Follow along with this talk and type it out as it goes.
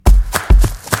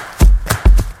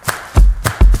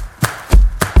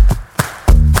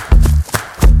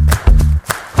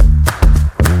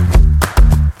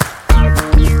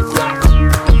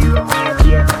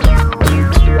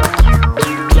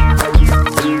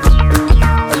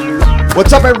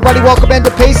What's up, everybody? Welcome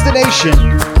into Pace the Nation,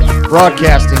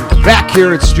 broadcasting back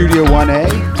here at Studio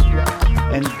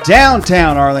 1A in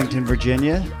downtown Arlington,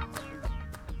 Virginia.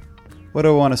 What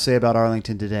do I want to say about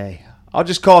Arlington today? I'll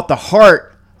just call it the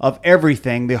heart of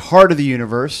everything, the heart of the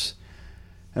universe.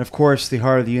 And, of course, the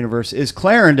heart of the universe is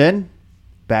Clarendon.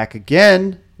 Back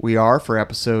again, we are for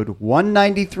episode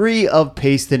 193 of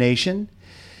Pace the Nation.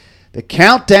 The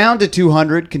countdown to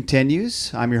 200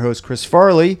 continues. I'm your host, Chris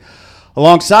Farley.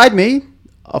 Alongside me,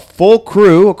 a full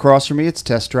crew. Across from me, it's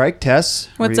Tess Strike. Tess.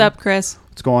 What's up, Chris?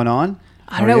 What's going on?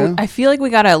 I don't know. I feel like we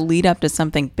got to lead up to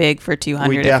something big for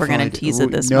 200 if we're going to tease it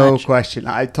this much. No question.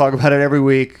 I talk about it every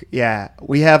week. Yeah.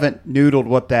 We haven't noodled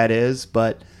what that is,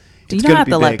 but do you not have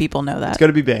to let people know that? It's going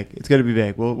to be big. It's going to be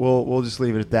big. We'll just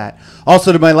leave it at that.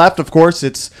 Also to my left, of course,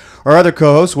 it's our other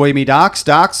co-host, Wayme Docs.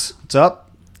 Docs, what's up?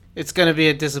 It's going to be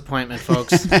a disappointment,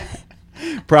 folks.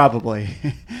 Probably.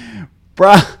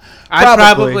 I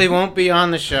probably won't be on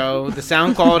the show. The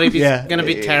sound quality is going to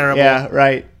be terrible. Yeah,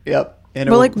 right. Yep. But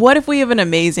like, what if we have an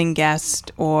amazing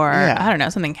guest or, I don't know,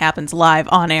 something happens live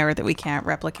on air that we can't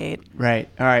replicate? Right.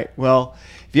 All right. Well,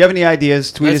 if you have any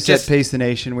ideas, tweet us at Pace the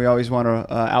Nation. We always want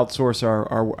to outsource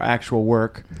our actual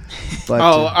work. But,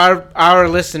 our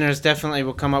listeners definitely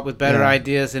will come up with better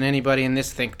ideas than anybody in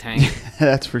this think tank.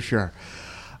 That's for sure.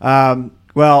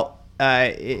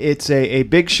 It's a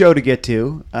big show to get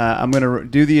to. I'm going to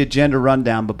do the agenda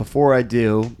rundown, but before I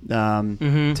do,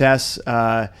 Tess,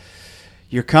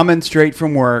 you're coming straight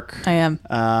from work. I am.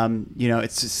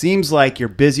 It seems like you're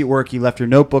busy at work. You left your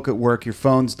notebook at work. Your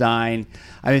phone's dying.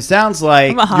 I mean, it sounds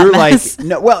like you're mess.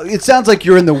 it sounds like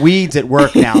you're in the weeds at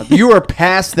work now. You are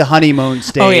past the honeymoon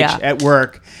stage at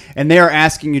work, and they are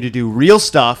asking you to do real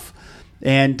stuff.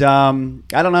 And I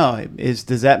don't know.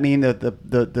 Does that mean that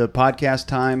the podcast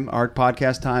time, our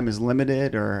podcast time, is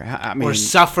limited, or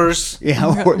suffers?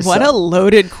 Yeah. What a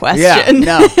loaded question. Yeah.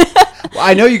 No.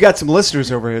 I know you got some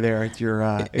listeners over there at your.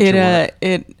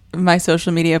 My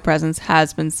social media presence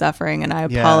has been suffering, and I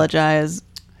apologize.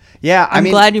 Yeah, I'm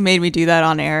glad you made me do that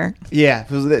on air. Yeah,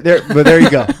 but there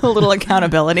you go. A little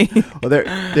accountability. Well,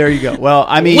 there you go. Well,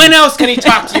 I mean, when else can he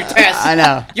talk to you, Tess? I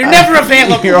know. You're never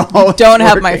available. You're always Don't working.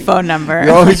 have my phone number.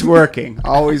 You're always working.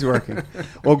 Always working.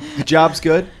 Well, the job's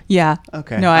good? Yeah.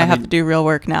 Okay. No, I have to do real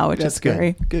work now, which is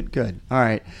scary. Good. All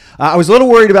right. I was a little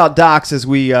worried about Docs as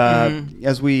we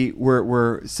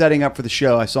were setting up for the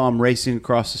show. I saw him racing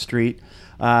across the street.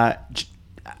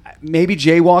 Maybe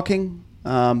jaywalking.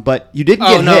 But you didn't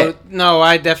get hit. No,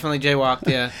 I definitely jaywalked,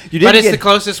 yeah. But it's the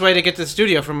closest way to get to the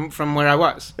studio from where I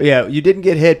was. Yeah, you didn't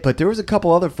get hit, but there was a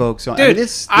couple other folks. Dude,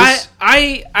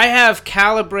 I have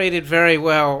calibrated very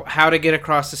well how to get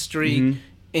across the street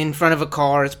in front of a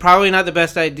car. It's probably not the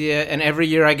best idea, and every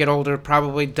year I get older,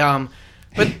 probably dumb.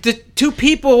 But the two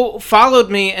people followed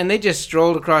me, and they just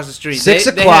strolled across the street. 6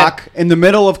 o'clock in the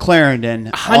middle of Clarendon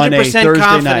on a Thursday 100%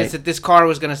 confidence night. that this car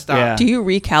was going to stop. Yeah. Do you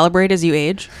recalibrate as you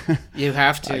age? You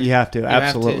have to. You have to.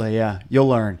 Absolutely, yeah. You'll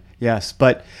learn. Yes,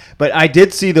 but I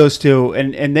did see those two,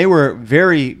 and they were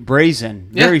very brazen,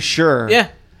 very sure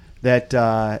that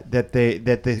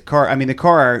the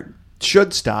car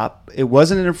should stop. It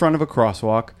wasn't in front of a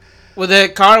crosswalk. Well, the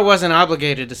car wasn't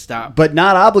obligated to stop. But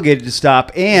not obligated to stop,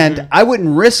 and I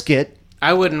wouldn't risk it.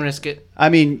 I wouldn't risk it. I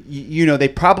mean, they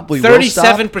probably will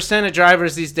stop. 37% of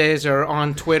drivers these days are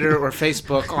on Twitter or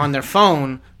Facebook on their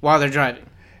phone while they're driving.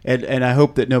 And I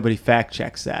hope that nobody fact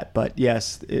checks that. But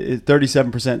yes,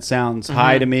 37% sounds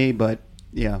high to me, but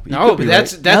yeah. No, but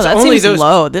that's that only seems those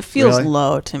low. That feels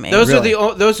low to me.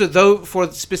 Those are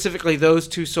for specifically those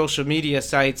two social media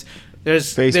sites.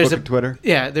 There's Facebook and Twitter.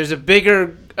 Yeah, there's a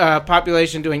bigger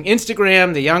population doing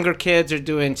Instagram. The younger kids are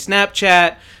doing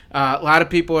Snapchat. A lot of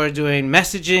people are doing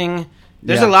messaging.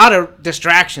 There's a lot of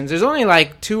distractions. There's only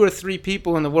like 2 or 3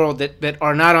 people in the world that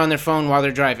are not on their phone while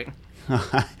they're driving.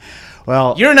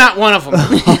 Well, you're not one of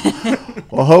them.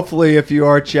 Well, hopefully, if you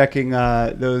are checking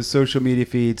those social media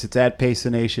feeds, it's at Pace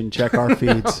the Nation. Check our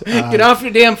feeds. Get off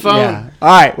your damn phone. Yeah. All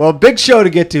right. Well, big show to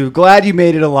get to. Glad you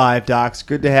made it alive, Docs.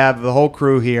 Good to have the whole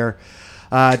crew here,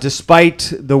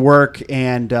 despite the work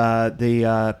and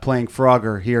the playing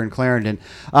Frogger here in Clarendon.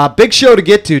 Big show to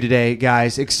get to today,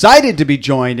 guys. Excited to be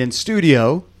joined in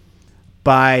studio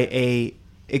by a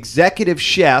executive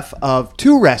chef of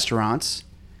 2 restaurants,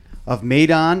 of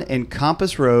Maidon and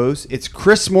Compass Rose. It's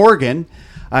Chris Morgan.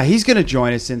 He's going to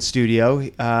join us in studio.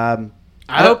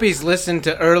 I hope he's listened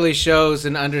to early shows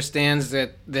and understands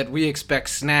that we expect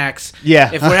snacks.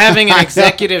 Yeah. If we're having an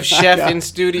executive chef in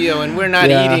studio and we're not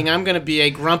eating, I'm going to be a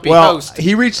grumpy host.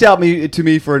 He reached out to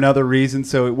me for another reason,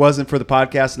 so it wasn't for the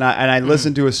podcast. And I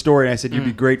listened to his story, and I said, you'd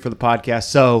be great for the podcast.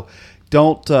 So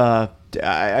don't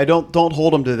I don't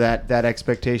hold him to that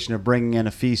expectation of bringing in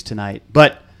a feast tonight.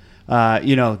 But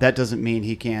that doesn't mean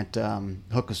he can't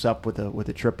hook us up with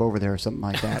a trip over there or something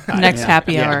like that. Next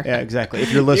happy hour. Yeah, exactly.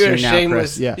 If you're listening now,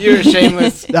 Chris. Yeah. You're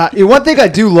shameless. One thing I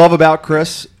do love about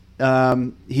Chris,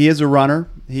 he is a runner.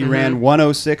 He ran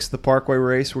 106, the Parkway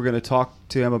race. We're going to talk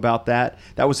to him about that.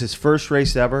 That was his first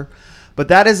race ever. But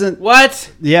that isn't...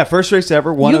 What? Yeah, first race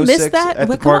ever, 106. You missed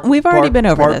that? We've already been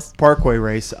over this. Parkway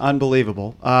race.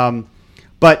 Unbelievable.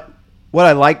 But what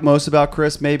I like most about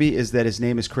Chris maybe is that his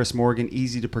name is Chris Morgan.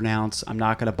 Easy to pronounce. I'm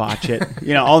not going to botch it.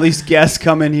 All these guests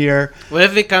come in here. What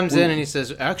if he comes in and he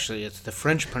says, actually, it's the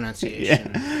French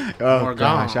pronunciation. Yeah. Oh,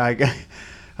 gosh.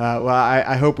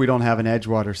 I hope we don't have an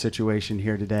Edgewater situation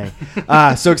here today.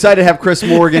 So excited to have Chris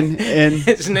Morgan in.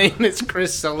 His name is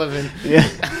Chris Sullivan. Yeah.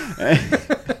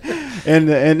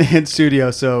 in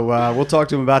studio. So we'll talk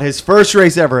to him about his first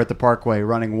race ever at the Parkway,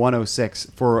 running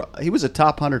 106. He was a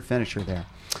top 100 finisher there.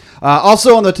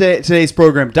 Also on today's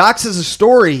program, Docs has a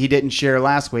story he didn't share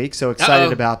last week, so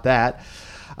excited about that.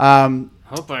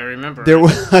 Hope I remember. There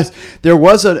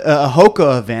was a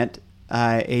Hoka event,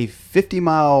 a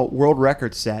 50-mile world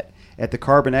record set at the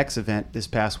Carbon X event this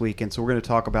past weekend. So we're going to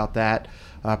talk about that.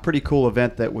 Pretty cool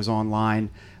event that was online.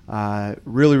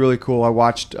 Really, really cool. I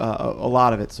watched a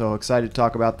lot of it, so excited to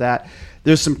talk about that.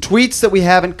 There's some tweets that we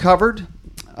haven't covered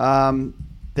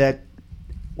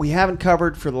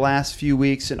for the last few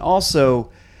weeks, and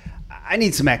also I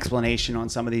need some explanation on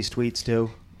some of these tweets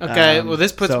too. Okay, well,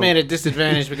 this puts me at a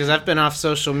disadvantage because I've been off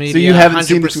social media. So you haven't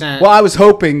 100%. seen. Well, I was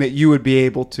hoping that you would be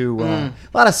able to. A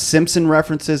lot of Simpson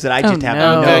references that I just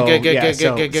haven't known.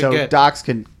 Good. Docs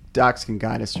can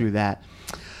guide us through that.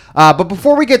 But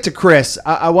before we get to Chris,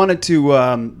 I wanted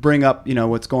to bring up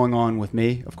what's going on with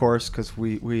me, of course, because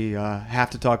we have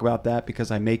to talk about that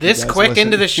because I make this you guys quick listen.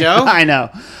 into the show. I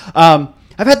know.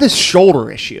 I've had this shoulder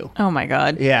issue. Oh my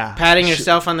God. Yeah. Patting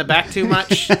yourself on the back too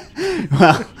much?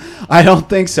 Well, I don't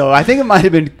think so. I think it might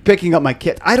have been picking up my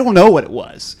kit. I don't know what it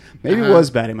was. Maybe it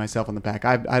was patting myself on the back.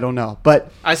 I don't know.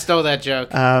 But I stole that joke.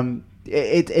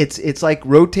 It's like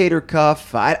rotator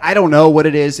cuff. I don't know what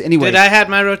it is. Anyway, I had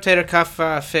my rotator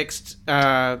cuff fixed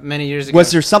many years ago.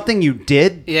 Was there something you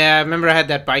did? Yeah, I remember I had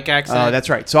that bike accident. Oh, that's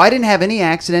right. So I didn't have any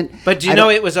accident. But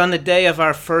it was on the day of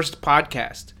our first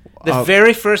podcast. The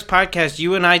very first podcast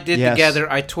you and I did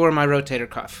together, I tore my rotator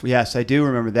cuff. Yes, I do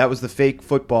remember. That was the fantasy fake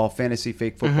football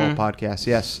podcast.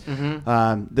 Yes.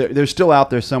 They're still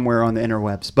out there somewhere on the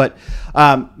interwebs. But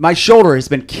my shoulder has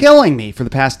been killing me for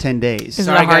the past 10 days. Is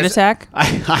it a heart attack?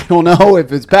 I don't know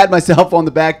if it's patting myself on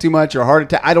the back too much or a heart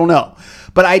attack. I don't know.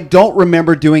 But I don't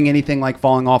remember doing anything like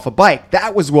falling off a bike.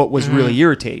 That was what was really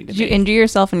irritating to me. Did you injure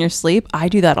yourself in your sleep? I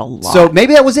do that a lot. So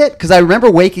maybe that was it, because I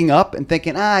remember waking up and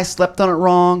thinking, I slept on it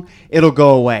wrong. It'll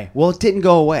go away. Well, it didn't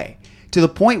go away to the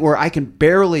point where I can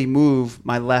barely move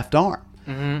my left arm.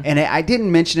 And I didn't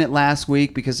mention it last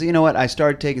week because, you know what, I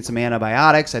started taking some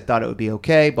antibiotics. I thought it would be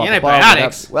okay.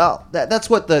 Antibiotics? Well, that's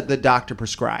what the doctor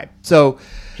prescribed. So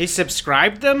he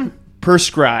subscribed them?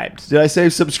 Prescribed. Did I say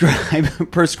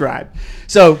subscribe? Prescribed.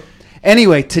 So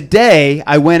anyway, today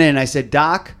I went in and I said,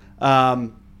 Doc,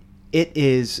 it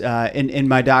is, and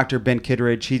my doctor, Ben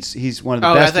Kittredge, he's one of the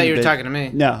best. Oh, I thought you were talking to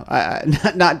me. No,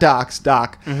 not Doc.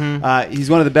 He's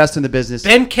one of the best in the business.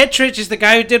 Ben Kittredge is the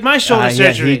guy who did my shoulder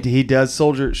surgery. Yeah, he does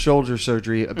shoulder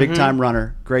surgery, a big-time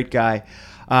runner, great guy.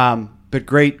 But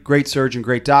great surgeon,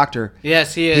 great doctor.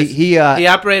 Yes, he is. He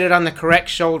operated on the correct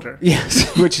shoulder.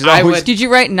 Yes, which is always... Did you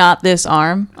write not this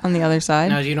arm on the other side?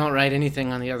 No, you don't write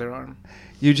anything on the other arm.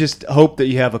 You just hope that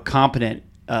you have a competent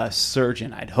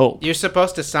surgeon, I'd hope. You're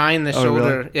supposed to sign the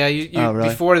shoulder. Really? Yeah, really?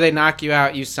 Before they knock you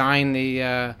out, you sign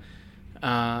the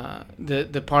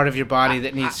part of your body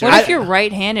that needs surgery. What if you're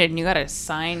right-handed and you got to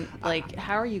sign? Like,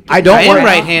 how are you? I am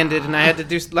right-handed and I had to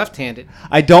do left-handed.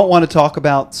 I don't want to talk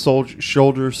about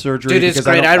shoulder surgery. Dude, it's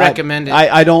great. I recommend it.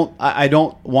 I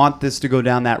don't want this to go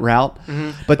down that route.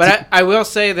 But I will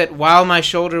say that while my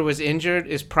shoulder was injured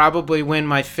is probably when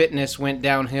my fitness went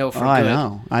downhill for good.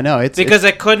 I know. Because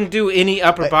I couldn't do any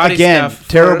upper body stuff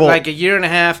terrible. For like a year and a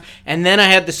half, and then I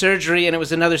had the surgery, and it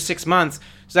was another 6 months.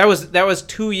 So that was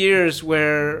 2 years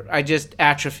where I just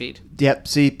atrophied. Yep.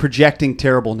 See, projecting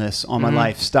terribleness on my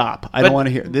life. Stop. I don't want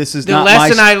to hear. This is the not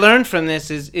lesson I learned from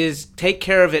this is take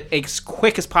care of it as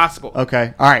quick as possible.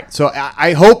 Okay. All right. So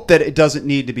I hope that it doesn't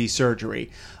need to be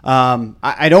surgery.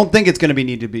 I don't think it's going to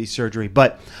need to be surgery.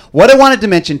 But what I wanted to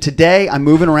mention today, I'm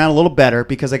moving around a little better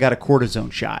because I got a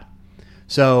cortisone shot.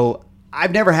 So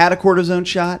I've never had a cortisone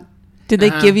shot. Did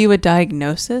they give you a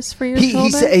diagnosis for your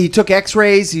shoulder? He took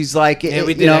X-rays. He's like, yeah,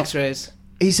 we did X-rays.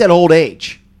 He said old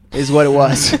age. is what it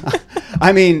was.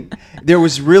 I mean, there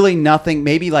was really nothing,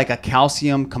 maybe like a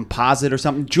calcium composite or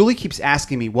something. Julie keeps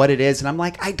asking me what it is, and I'm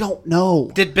like, I don't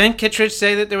know. Did Ben Kittredge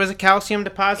say that there was a calcium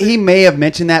deposit? He may have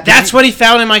mentioned that. That's what he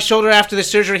found in my shoulder after the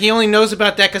surgery. He only knows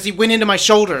about that because he went into my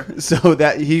shoulder. So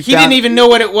that he didn't even know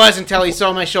what it was until he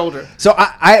saw my shoulder. So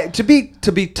I to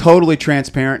be totally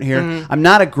transparent here, I'm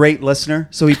not a great listener,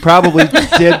 so he probably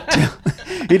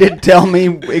he didn't tell me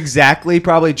exactly.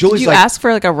 Probably Julie's Did you ask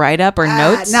for like a write-up or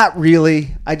notes? Not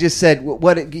really. I just said,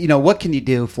 what can you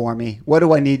do for me? What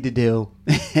do I need to do?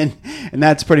 and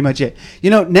that's pretty much it.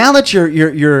 Now that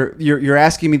you're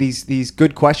asking me these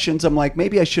good questions, I'm like,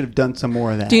 maybe I should have done some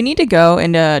more of that. Do you need to go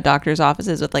into doctors'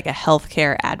 offices with like a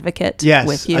healthcare advocate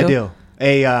with you? Yes,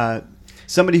 I do.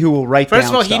 Somebody who will write down First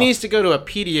of all, stuff. he needs to go to a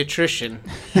pediatrician.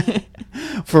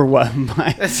 For what?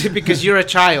 That's because you're a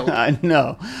child.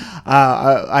 No.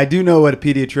 I do know what a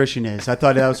pediatrician is. I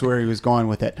thought that was where he was going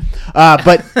with it.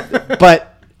 But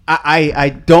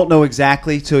I don't know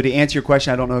exactly. So to answer your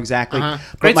question, I don't know exactly.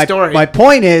 Great story. My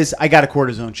point is I got a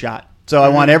cortisone shot. So I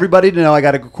want everybody to know I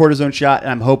got a cortisone shot, and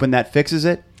I'm hoping that fixes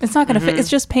it. It's not going to fix. It's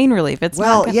just pain relief. It's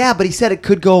yeah, but he said it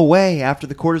could go away after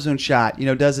the cortisone shot,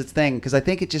 does its thing, because I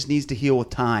think it just needs to heal with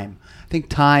time. I think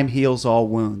time heals all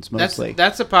wounds mostly.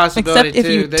 That's a possibility Except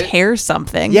if you tear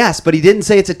something. Yes, but he didn't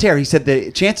say it's a tear. He said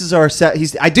the chances are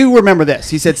I do remember this.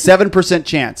 He said 7%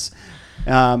 chance.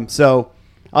 So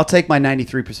I'll take my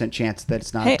 93% chance that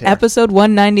it's not a tear. Episode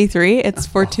 193, it's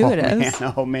fortuitous.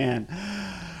 Oh man.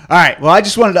 All right. Well, I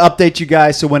just wanted to update you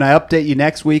guys. So when I update you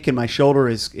next week and my shoulder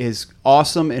is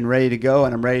awesome and ready to go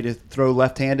and I'm ready to throw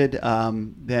left-handed,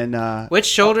 then... Which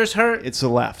shoulder's hurt? It's the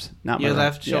left, not your my right.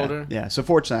 left shoulder? Yeah. So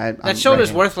fortunately, that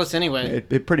shoulder's worthless anyway.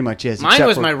 It pretty much is. Mine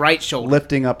was my right shoulder.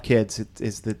 Lifting up kids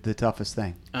is the toughest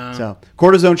thing. So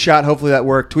cortisone shot, hopefully that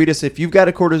worked. Tweet us if you've got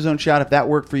a cortisone shot. If that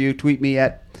worked for you, tweet me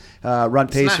at... Run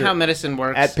Pacer. That's not how medicine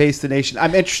works. At Pace the Nation.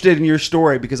 I'm interested in your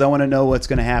story because I want to know what's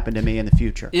going to happen to me in the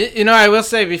future. I will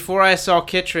say, before I saw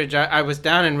Kittredge, I was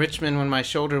down in Richmond when my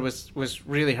shoulder was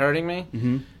really hurting me.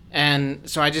 Mm-hmm. And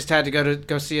so I just had to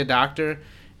go see a doctor.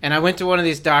 And I went to one of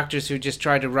these doctors who just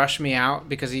tried to rush me out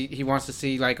because he wants to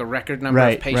see like a record number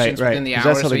of patients within the hour.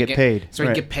 That's how they get paid. So he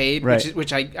can get paid,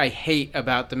 which I hate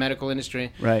about the medical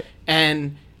industry. Right.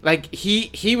 And like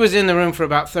he was in the room for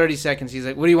about 30 seconds. He's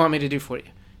like, "What do you want me to do for you?"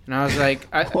 And I was like,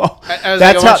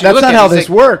 that's not how this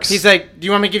works. He's like, "Do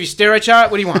you want me to give you steroid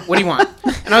shot? What do you want? What do you want?"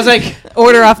 And I was like,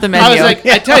 "Order off the menu." I was like,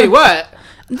 "I tell you what."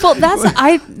 Well,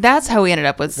 that's how we ended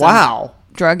up with some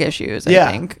drug issues.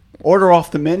 I think. Order off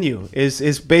the menu is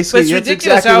basically it's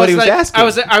exactly what he was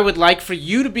asking. I would like for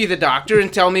you to be the doctor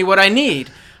and tell me what I need.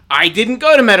 I didn't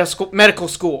go to medical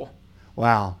school.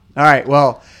 Wow. All right.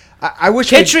 Well. I wish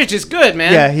Kittredge is good,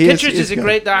 man. Yeah, Kittredge is a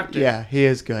great doctor. Yeah, he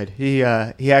is good. He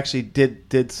actually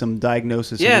did some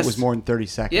diagnosis. Yes. And it was more than 30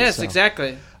 seconds. Yes,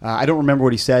 exactly. I don't remember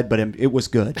what he said, but it was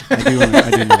good. I do know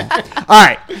that. All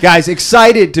right, guys,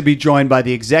 excited to be joined by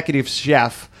the executive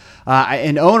chef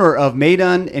and owner of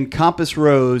Meydan and Compass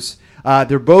Rose.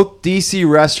 They're both DC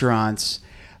restaurants.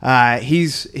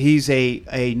 He's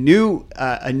a new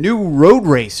road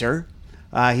racer.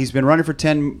 He's been running for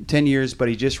 10 years, but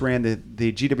he just ran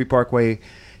the GW Parkway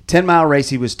 10-mile race.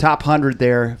 He was top 100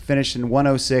 there, finished in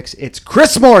 1:06. It's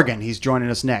Chris Morgan. He's joining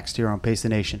us next here on Pace the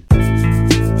Nation.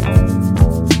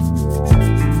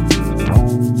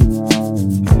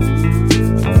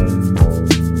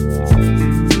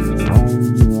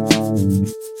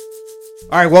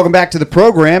 All right, welcome back to the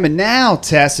program. And now,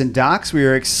 Tess and Docs, we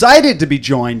are excited to be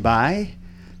joined by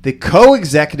the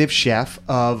co-executive chef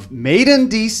of Meydan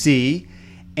DC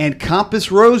and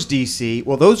Compass Rose DC.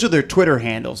 Well, those are their Twitter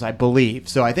handles, I believe.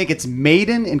 So I think it's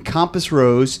Meydan and Compass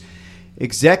Rose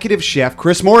executive chef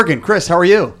Chris Morgan. Chris, how are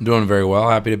you? I'm doing very well.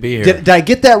 Happy to be here. Did I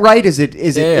get that right? Is it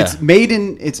it's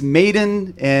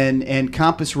Meydan and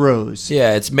Compass Rose?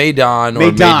 Yeah, it's Meydan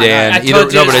or Meydan. I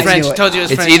told you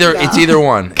it's French. It's either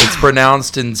one. It's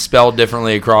pronounced and spelled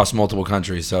differently across multiple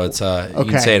countries, so it's you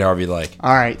can say it however you like.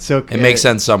 All right, so it makes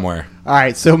sense somewhere. All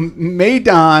right, so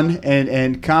Meydan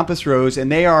and Compass Rose,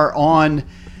 and they are on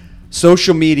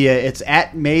social media. It's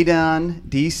at Meydan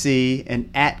DC and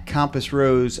at Compass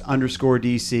Rose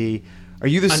 _DC. Are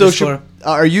you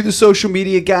the social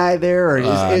media guy there? Or is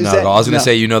I that, was going to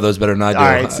say you know those better than I do. All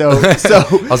right, so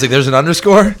I was like, there's an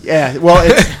underscore. Yeah, well,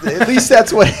 at least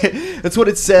that's what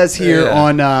it says here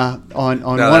on one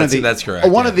of the. That's correct.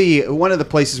 One of the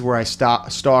places where I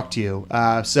stalked you.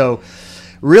 So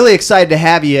really excited to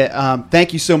have you.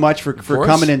 Thank you so much for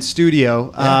coming in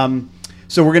studio. Yeah.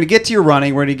 So we're going to get to your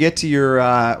running. We're going to get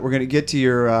to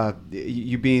your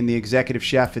you being the executive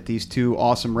chef at these two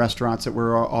awesome restaurants that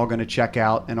we're all going to check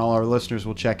out, and all our listeners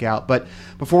will check out. But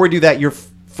before we do that, you're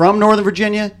from Northern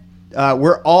Virginia.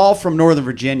 We're all from Northern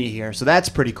Virginia here, so that's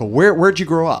pretty cool. Where'd you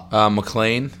grow up?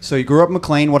 McLean. So you grew up in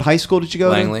McLean. What high school did you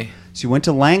go to? Langley. So you went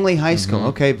to Langley High School.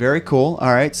 Okay, very cool.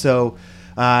 All right, so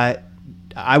I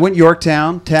went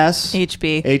Yorktown, Tess.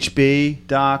 HB,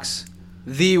 Docs.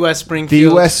 The West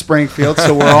Springfield.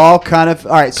 So we're all kind of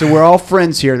all right. So we're all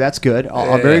friends here. That's good.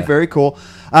 Very, very cool.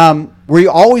 Were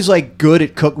you always like good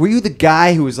at cook? Were you the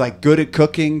guy who was like good at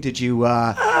cooking? Did you?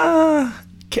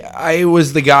 I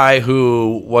was the guy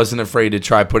who wasn't afraid to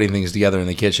try putting things together in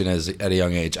the kitchen at a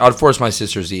young age. I would force my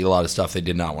sisters to eat a lot of stuff they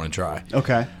did not want to try.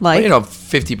 Okay. Like, but,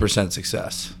 50%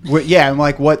 success. Yeah, and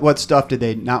like what stuff did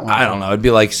they not want to try? I don't know. It'd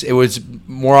be like, it was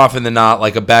more often than not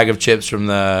like a bag of chips from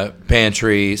the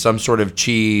pantry, some sort of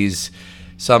cheese,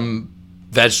 some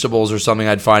vegetables or something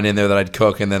I'd find in there that I'd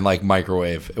cook and then like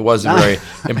microwave. It wasn't very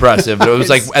impressive, but it was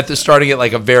like starting at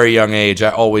like a very young age,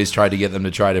 I always tried to get them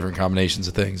to try different combinations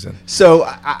of things. And so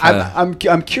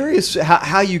I'm curious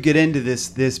how you get into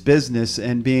this business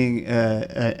and being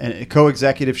a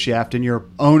co-executive chef, and you're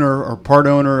owner or part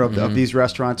owner of these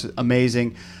restaurants.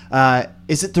 Amazing.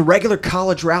 Is it the regular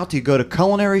college route? Do you go to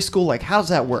culinary school? Like, how does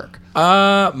that work?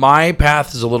 My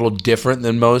path is a little different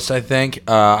than most, I think.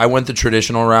 I went the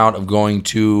traditional route of going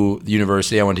to the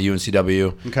university. I went to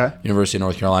UNCW, University of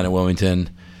North Carolina, Wilmington,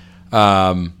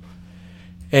 and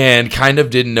kind of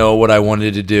didn't know what I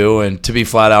wanted to do. And to be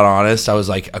flat out honest, I was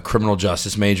like a criminal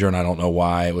justice major, and I don't know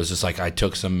why. It was just like I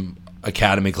took some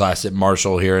academy class at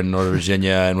Marshall here in Northern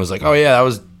Virginia and was like, oh, yeah, that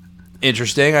was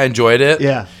interesting. I enjoyed it.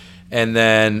 Yeah. And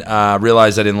then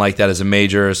realized I didn't like that as a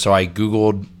major, so I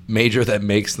Googled major that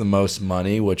makes the most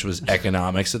money, which was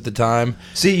economics at the time.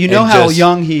 See, you know how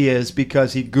young he is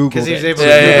because he Googled it. Because he was able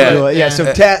to Google it. Yeah, so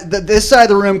this side of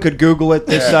the room could Google it.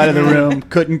 This side of the room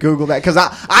couldn't Google that. Because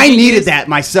I needed that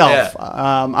myself.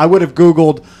 Yeah. I would have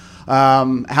Googled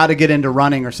how to get into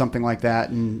running or something like that,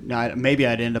 and maybe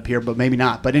I'd end up here, but maybe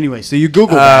not. But anyway, so you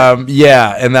Googled that.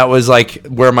 Yeah, and that was like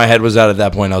where my head was at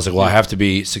that point. I was like, well, I have to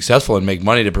be successful and make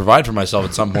money to provide for myself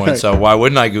at some point, so why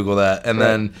wouldn't I Google that? And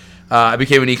then I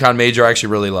became an econ major. I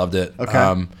actually really loved it.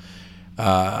 Okay.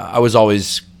 I was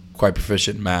always quite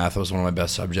proficient in math. It was one of my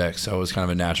best subjects, so it was kind of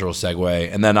a natural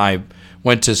segue. And then I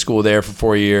went to school there for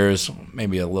 4 years,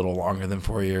 maybe a little longer than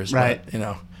 4 years. Right.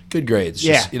 But, good grades.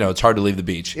 Yeah. Just, it's hard to leave the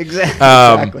beach.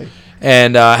 Exactly.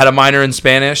 And had a minor in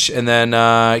Spanish, and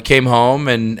then came home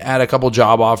and had a couple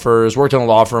job offers, worked in a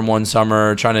law firm one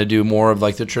summer, trying to do more of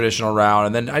like the traditional route.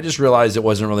 And then I just realized it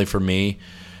wasn't really for me.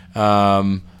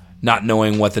 Not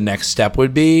knowing what the next step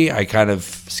would be, I kind of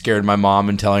scared my mom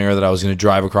and telling her that I was going to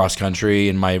drive across country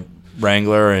in my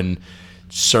Wrangler and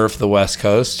surf the West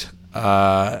Coast,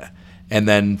 and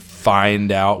then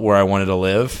find out where I wanted to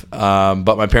live. But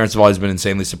my parents have always been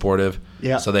insanely supportive.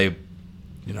 Yeah. So they,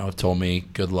 told me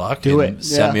good luck.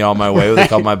 Sent me on my way with a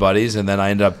couple of my buddies, and then I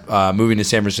ended up moving to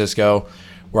San Francisco,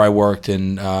 where I worked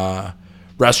in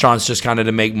restaurants just kind of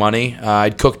to make money.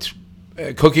 I'd cooked.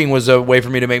 Cooking was a way for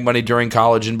me to make money during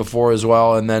college and before as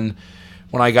well. And then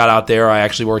when I got out there, I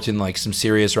actually worked in like some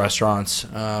serious restaurants,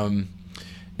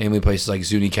 namely places like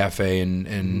Zuni Cafe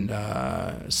and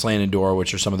Slant and Door,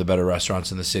 which are some of the better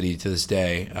restaurants in the city to this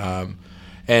day.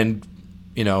 And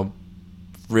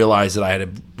realized that I had a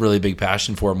really big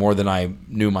passion for it, more than I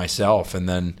knew myself. And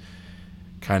then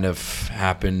kind of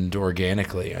happened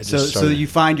organically. So you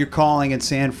find your calling in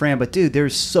San Fran, but dude,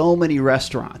 there's so many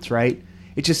restaurants, right?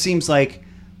 It just seems like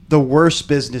the worst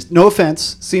business. No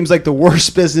offense, seems like the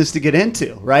worst business to get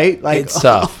into, right? Like it's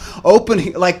tough.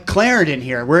 Opening like Clarendon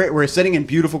here. We're sitting in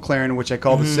beautiful Clarendon, which I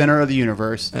call the center of the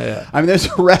universe. Yeah. I mean, there's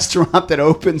a restaurant that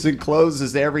opens and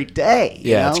closes every day.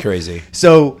 Yeah, it's crazy.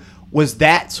 So was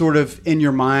that sort of in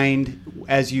your mind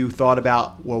as you thought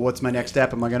about, well, what's my next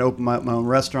step? Am I going to open my own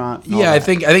restaurant? Yeah, I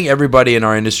think everybody in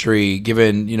our industry,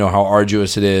 given how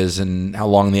arduous it is and how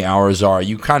long the hours are,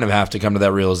 you kind of have to come to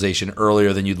that realization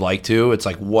earlier than you'd like to. It's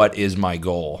like, what is my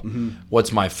goal? Mm-hmm.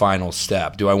 What's my final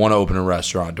step? Do I want to open a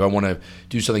restaurant? Do I want to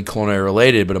do something culinary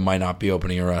related, but it might not be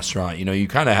opening a restaurant? You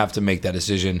kind of have to make that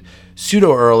decision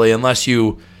pseudo early, unless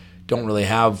you don't really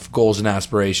have goals and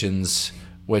aspirations,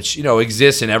 which,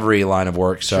 exists in every line of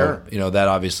work. So, sure. That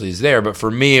obviously is there. But for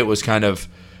me, it was kind of,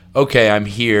 okay, I'm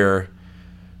here.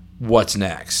 What's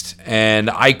next? And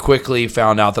I quickly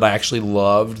found out that I actually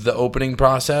loved the opening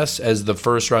process, as the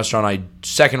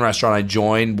second restaurant I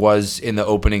joined was in the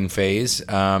opening phase.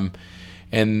 And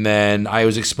then I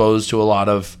was exposed to a lot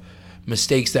of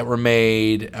mistakes that were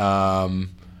made,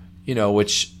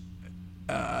 which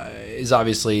is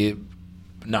obviously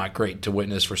not great to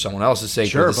witness for someone else's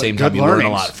sake, Sure, but at the same time you learn a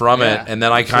lot from it. And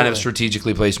then I kind of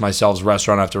strategically placed myself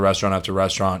restaurant after restaurant after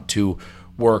restaurant to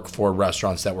work for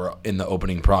restaurants that were in the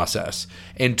opening process,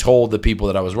 and told the people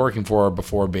that I was working for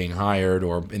before being hired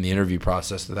or in the interview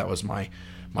process that was my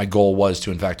goal was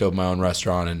to in fact open my own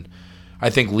restaurant. And I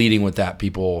think leading with that,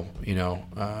 people,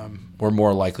 were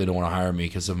more likely to want to hire me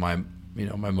because of my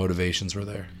motivations were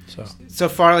there. So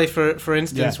Farley, for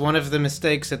instance, one of the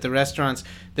mistakes at the restaurants,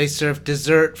 they serve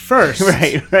dessert first.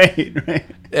 Right.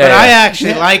 But I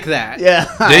actually like that. Yeah.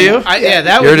 Do you?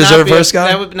 That You're would a dessert not be first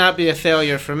guy? That would not be a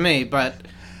failure for me, but...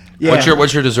 Yeah.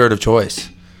 What's your dessert of choice?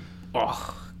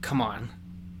 Oh, come on.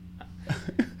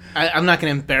 I'm not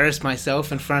going to embarrass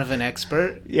myself in front of an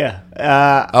expert. Yeah.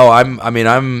 I don't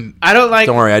like...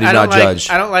 Don't worry, I do not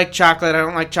judge. I don't like chocolate. I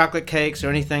don't like chocolate cakes or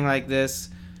anything like this.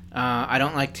 I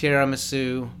don't like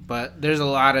tiramisu, but there's a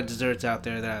lot of desserts out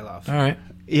there that I love. All right.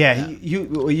 Yeah,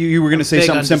 you were going to say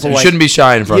something simple. You shouldn't be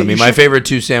shy in front of me. My favorite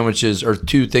two sandwiches or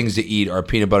two things to eat are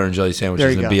peanut butter and jelly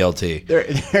sandwiches and BLT.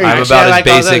 I'm about as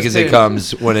basic as it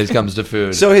comes when it comes to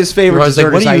food. So his favorite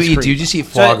dessert is ice cream. What do you eat? Do you just eat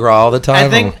foie gras all the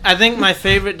time? I think my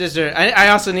favorite dessert. I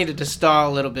also needed to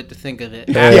stall a little bit to think of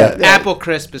it. Apple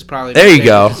crisp is probably. There you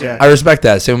go. I respect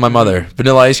that. Same with my mother.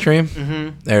 Vanilla ice cream.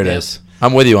 Mm-hmm. There it is.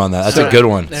 I'm with you on that. That's a good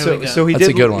one. So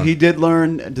he did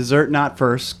learn dessert not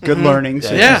first. Good learning. So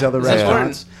these other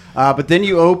restaurants. But then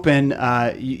you open,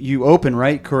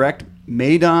 right? Correct?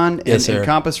 Maidon and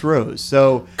Compass Rose.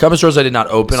 So Compass Rose I did not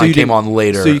open. I came on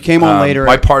later. So you came on later.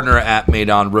 My partner at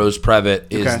Maidon, Rose Previtt,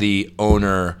 is the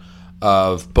owner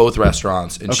of both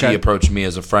restaurants, and she approached me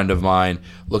as a friend of mine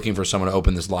looking for someone to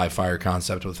open this live fire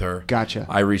concept with her. Gotcha.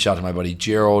 I reached out to my buddy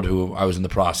Gerald, who I was in the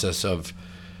process of.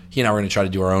 He and I were going to try to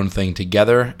do our own thing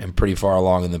together, and pretty far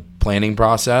along in the planning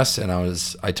process. And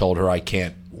I told her I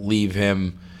can't leave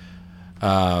him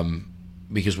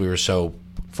because we were so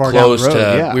far close down the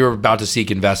road, to. We were about to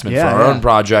seek investment for our own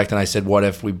project, and I said, "What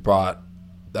if we brought?"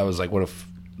 That was like, "What if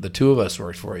the two of us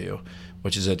worked for you?"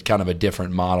 Which is a kind of a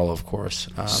different model, of course.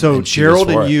 So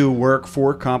Gerald and you work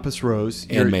for Compass Rose.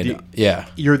 You're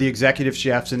the executive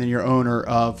chefs, and then you're owner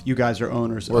of. You guys are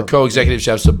owners. We're co-executive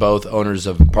chefs of both owners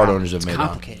of owners of Maidon.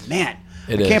 Complicated, man.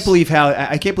 I can't believe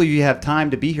you have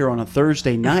time to be here on a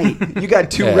Thursday night. You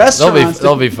got two restaurants.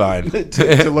 They'll be fine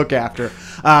to look after.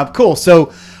 Cool.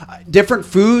 So. Different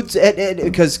foods,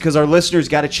 because our listeners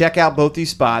got to check out both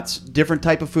these spots. Different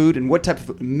type of food, and what type of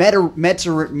food?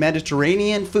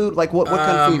 Mediterranean food? Like what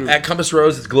kind of food? At Compass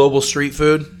Rose, it's global street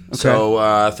food. Okay.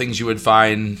 So things you would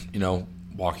find,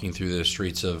 walking through the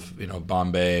streets of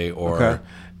Bombay or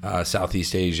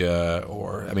Southeast Asia,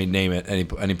 or name it,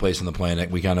 any place on the planet.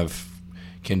 We kind of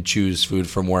can choose food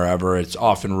from wherever. It's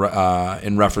often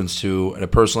in reference to a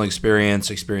personal experience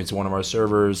of one of our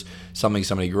servers, something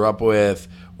somebody grew up with,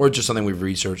 or just something we've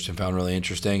researched and found really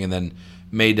interesting. And then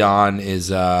Maidon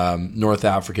is North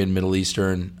African, Middle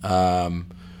Eastern,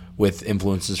 with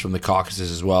influences from the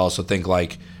Caucasus as well. So think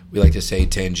like, we like to say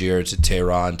Tangier to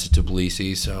Tehran to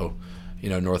Tbilisi. So,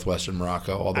 northwestern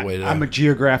Morocco all the way to... I'm a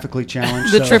geographically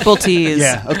challenged. The triple T's.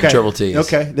 Yeah, okay. Triple T's.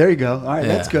 Okay, there you go. All right,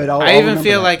 that's good. I even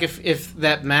feel like if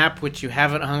that map, which you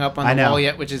haven't hung up on the wall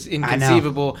yet, which is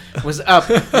inconceivable, was up,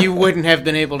 you wouldn't have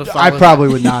been able to follow I probably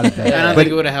would not have been. I don't think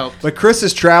it would have helped. But Chris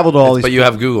has traveled all these... But you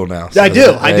have Google now. So I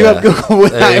do. I do have Google,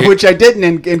 which I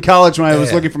didn't in college when I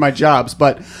was looking for my jobs.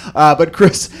 But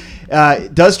Chris...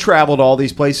 does travel to all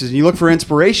these places, and you look for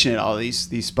inspiration at all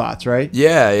these spots, right?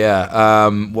 Yeah.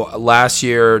 Last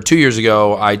year, 2 years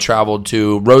ago, I traveled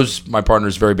to Rose. My partner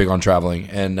is very big on traveling,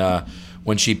 and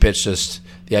when she pitched us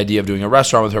the idea of doing a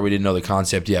restaurant with her, we didn't know the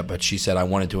concept yet, but she said I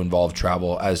wanted to involve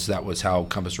travel, as that was how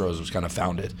Compass Rose was kind of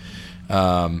founded,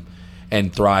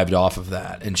 and thrived off of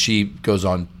that. And she goes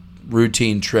on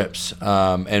routine trips,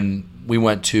 and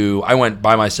I went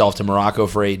by myself to Morocco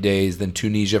for 8 days, then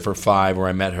Tunisia for 5, where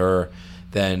I met her,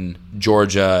 then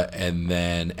Georgia, and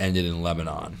then ended in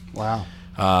Lebanon. Wow.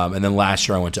 And then last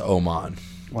year I went to Oman.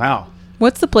 Wow.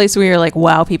 What's the place where you're like,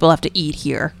 wow, people have to eat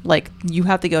here? Like, you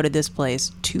have to go to this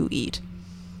place to eat.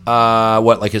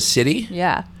 Like a city?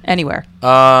 Yeah, anywhere.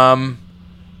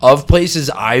 Of places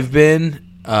I've been...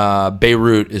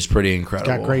 Beirut is pretty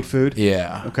incredible. Got great food.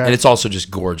 Yeah. Okay. And it's also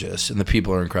just gorgeous, and the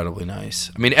people are incredibly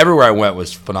nice. Everywhere I went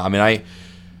was phenomenal. I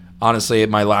honestly,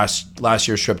 my last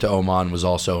year's trip to Oman was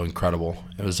also incredible.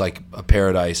 It was like a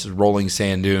paradise, rolling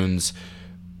sand dunes,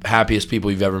 happiest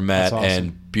people you've ever met, awesome.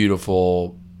 And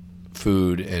beautiful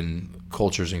food, and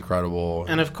culture's incredible.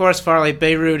 And of course, Farley,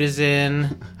 Beirut is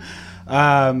in.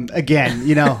 Again,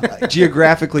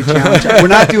 geographically challenged.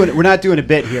 We're not doing a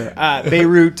bit here.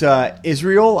 Beirut,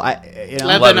 Israel,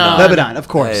 Lebanon, of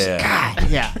course. Yeah. God,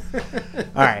 yeah.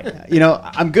 All right. You know,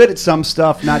 I'm good at some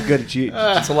stuff, not good at you.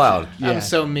 It's allowed. I'm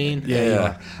so mean. Yeah, you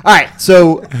are. All right.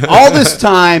 So all this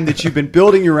time that you've been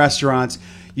building your restaurants,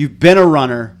 you've been a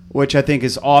runner, which I think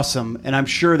is awesome. And I'm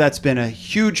sure that's been a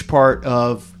huge part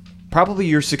of probably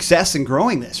your success in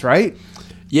growing this, right?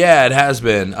 Yeah, it has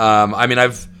been. I mean,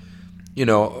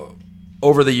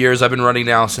 over the years, I've been running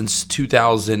now since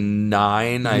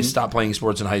 2009. Mm-hmm. I stopped playing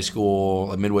sports in high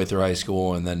school, midway through high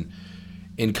school, and then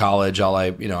in college, I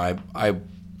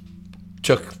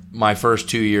took my first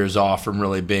 2 years off from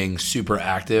really being super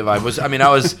active. I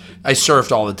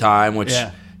surfed all the time, which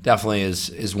definitely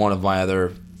is one of my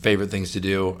other favorite things to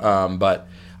do. But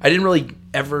I didn't really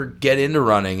ever get into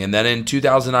running. And then in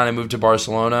 2009, I moved to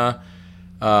Barcelona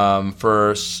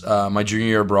for my junior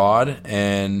year abroad,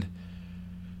 and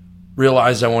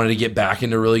realized I wanted to get back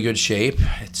into really good shape.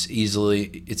 It's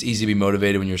easy to be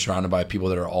motivated when you're surrounded by people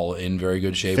that are all in very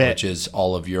good shape, which is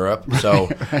all of Europe. So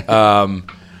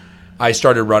I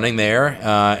started running there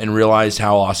and realized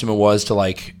how awesome it was to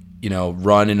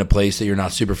run in a place that you're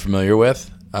not super familiar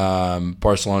with.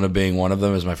 Barcelona being one of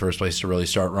them is my first place to really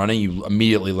start running. You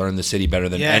immediately learn the city better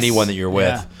than anyone that you're with.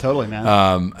 Yeah, totally,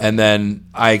 man. And then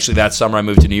that summer I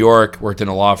moved to New York, worked in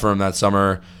a law firm that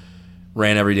summer,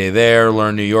 ran every day there,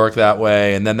 learned New York that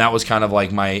way. And then that was kind of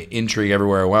like my intrigue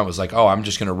everywhere I went was like, oh, I'm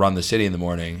just going to run the city in the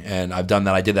morning. And I've done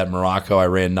that. I did that in Morocco. I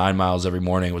ran 9 miles every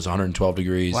morning. It was 112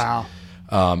 degrees. Wow.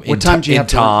 What time do you have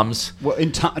Toms?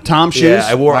 In Toms shoes? Yeah,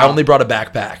 I only brought a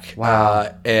backpack.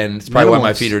 Wow. And it's probably why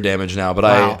my feet are damaged now. But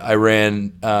I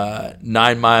ran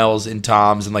 9 miles in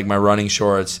Toms and my running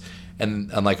shorts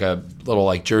and like a little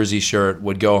jersey shirt,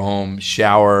 would go home,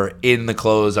 shower in the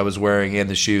clothes I was wearing and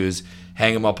the shoes,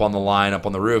 hang them up on the line, up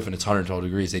on the roof, and it's 112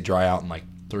 degrees. They dry out in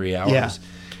 3 hours. Yeah.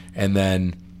 And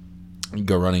then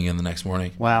go running in the next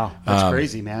morning. Wow. That's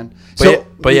crazy, man.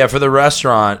 But yeah, for the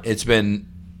restaurant, it's been,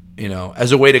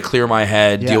 as a way to clear my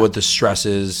head, deal with the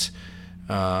stresses.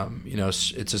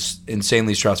 It's an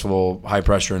insanely stressful,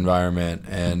 high-pressure environment,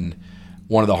 and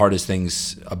one of the hardest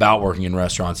things about working in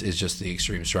restaurants is just the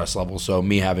extreme stress level. So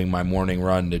me having my morning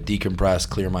run to decompress,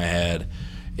 clear my head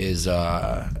is,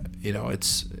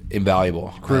 it's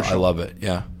invaluable. Crucial. I love it.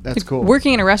 Yeah. That's cool.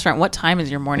 Working in a restaurant, what time is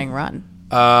your morning run?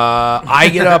 I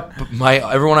get up.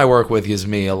 Everyone I work with gives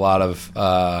me a lot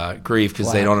of grief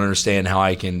because they don't understand how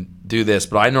I can do this.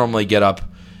 But I normally get up.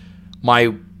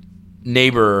 My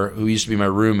neighbor, who used to be my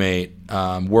roommate,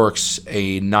 works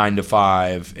a 9 to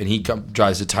 5, and he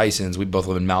drives to Tyson's. We both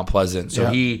live in Mount Pleasant,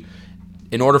 so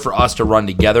in order for us to run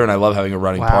together, and I love having a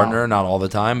running partner, not all the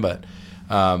time, but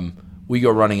we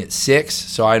go running at 6.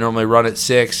 So I normally run at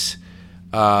 6.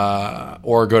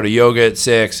 Or go to yoga at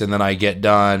 6, and then I get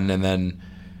done, and then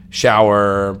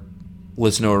shower,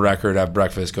 listen to a record, have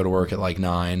breakfast, go to work at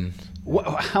 9.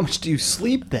 How much do you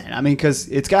sleep then? I mean, because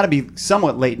it's got to be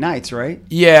somewhat late nights, right?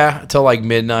 Yeah, till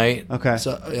midnight. Okay.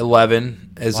 So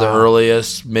 11 is the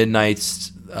earliest. Midnight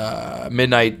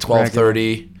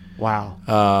 12:30. Wow.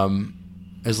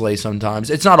 Is late sometimes.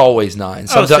 It's not always 9.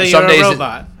 So you're a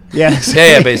robot. Yes.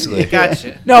 Yeah, basically.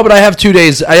 Gotcha. No, but I have 2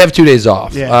 days. I have 2 days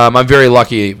off. Yeah. I'm very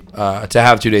lucky to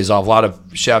have 2 days off. A lot of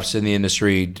chefs in the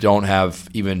industry don't have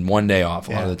even 1 day off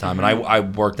a lot of the time, and I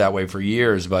worked that way for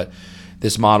years. But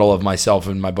this model of myself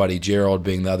and my buddy Gerald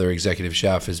being the other executive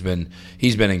chef he's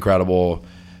been incredible.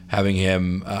 Having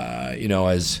him,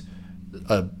 as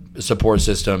a support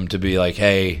system to be like,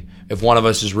 hey, if one of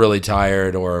us is really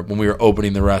tired, or when we were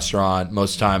opening the restaurant,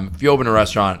 most of the time, if you open a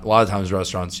restaurant, a lot of times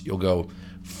restaurants, you'll go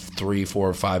 3, 4,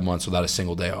 or 5 months without a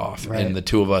single day off. Right. And the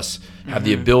two of us have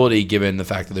the ability, given the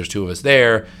fact that there's two of us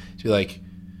there, to be like,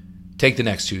 take the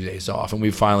next 2 days off. And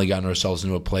we've finally gotten ourselves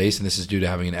into a place, and this is due to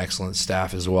having an excellent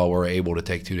staff as well, where we're able to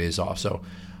take 2 days off. So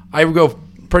I go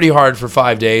pretty hard for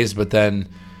 5 days, but then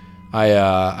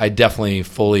I definitely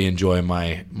fully enjoy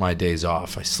my days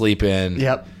off. I sleep in.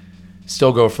 Yep.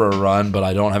 Still go for a run, but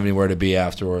I don't have anywhere to be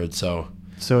afterwards, so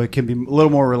it can be a little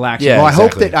more relaxing. Yeah, well,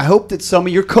 exactly. I hope that some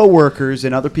of your coworkers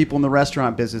and other people in the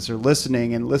restaurant business are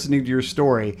listening to your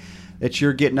story, that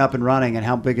you're getting up and running, and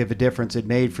how big of a difference it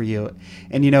made for you.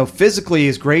 And physically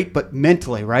is great, but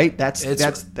mentally, right? That's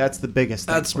the biggest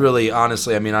thing. That's really,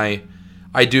 honestly, I mean,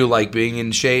 I do like being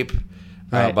in shape,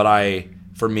 right. But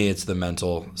for me, it's the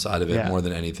mental side of it more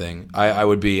than anything.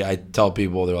 I tell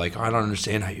people, they're like, oh, I don't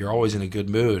understand how you're always in a good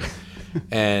mood.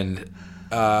 And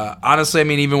honestly, I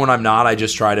mean, even when I'm not, I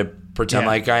just try to pretend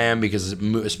like I am, because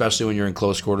especially when you're in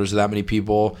close quarters with that many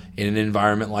people in an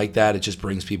environment like that, it just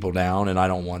brings people down, and I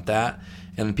don't want that.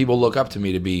 And people look up to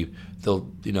me to be the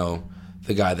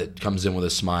guy that comes in with a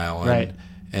smile, and right.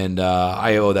 And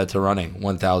I owe that to running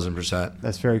 1,000%.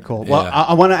 That's very cool. Yeah.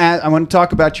 Well, I want to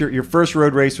talk about your first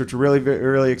road race, which we're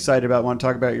really excited about. I want to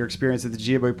talk about your experience at the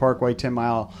GW Parkway 10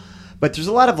 mile. But there's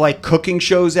a lot of like cooking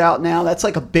shows out now. That's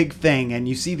like a big thing. And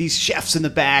you see these chefs in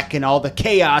the back and all the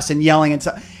chaos and yelling and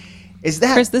stuff. Is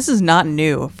that Chris? This is not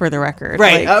new, for the record.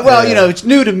 right? It's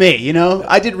new to me.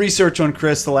 I did research on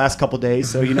Chris the last couple of days,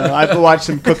 so I've watched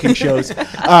some cooking shows.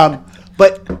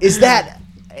 But is that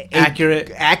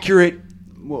accurate?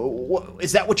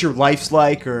 Is that what your life's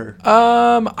like, or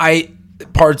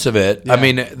Parts of it. Yeah. I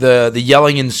mean, the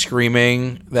yelling and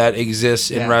screaming that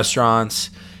exists in restaurants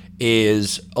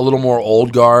is a little more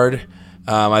old guard.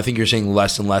 I think you're seeing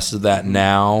less and less of that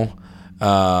now.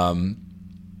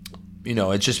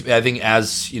 It's just, I think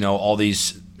as, all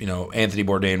these, Anthony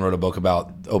Bourdain wrote a book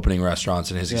about opening restaurants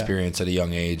and his experience at a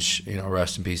young age,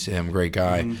 rest in peace to him, great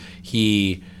guy. Mm-hmm.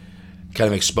 He kind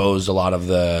of exposed a lot of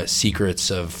the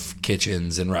secrets of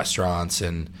kitchens and restaurants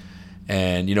and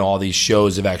all these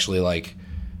shows have actually like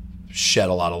shed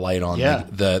a lot of light on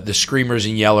the screamers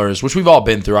and yellers, which we've all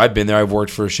been through. I've been there. I've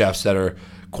worked for chefs that are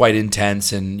quite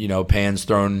intense and, pans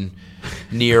thrown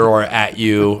near or at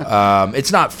you.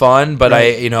 It's not fun, but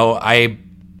I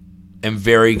am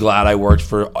very glad I worked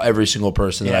for every single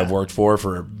person that I've worked for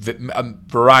a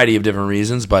variety of different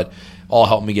reasons, but all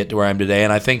helped me get to where I am today.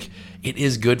 And I think it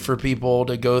is good for people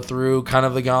to go through kind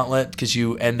of the gauntlet because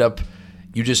you end up,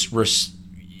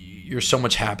 you're so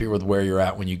much happier with where you're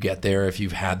at when you get there if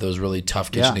you've had those really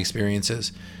tough kitchen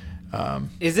experiences.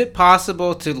 Is it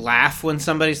possible to laugh when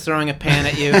somebody's throwing a pan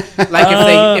at you?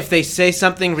 Like if they say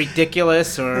something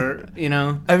ridiculous or,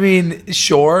 I mean,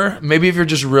 sure. Maybe if you're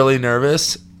just really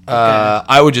nervous,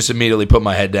 I would just immediately put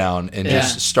my head down and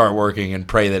just start working and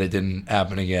pray that it didn't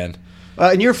happen again.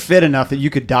 And you're fit enough that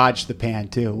you could dodge the pan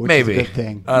too, which is a good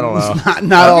thing. I don't know. It's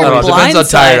not always. Depends how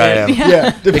tired I am.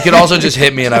 Yeah. It could also just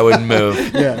hit me and I wouldn't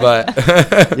move. But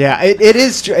it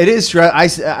is true.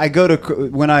 I go to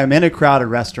when I'm in a crowded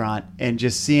restaurant and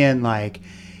just seeing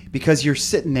because you're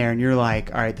sitting there and you're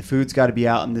like, all right, the food's got to be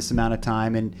out in this amount of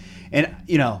time, and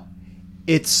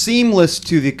it's seamless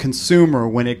to the consumer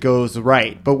when it goes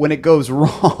right, but when it goes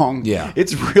wrong,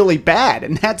 it's really bad,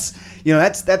 and that's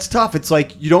tough. It's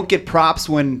like you don't get props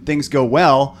when things go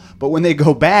well, but when they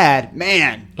go bad,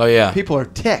 man, people are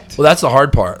ticked. Well, that's the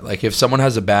hard part. Like if someone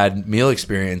has a bad meal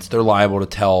experience, they're liable to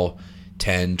tell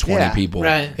 10, 20 people.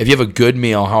 Right. If you have a good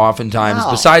meal, how oftentimes,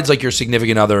 besides like your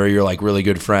significant other or your like really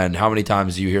good friend, how many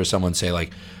times do you hear someone say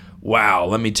like, wow,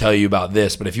 let me tell you about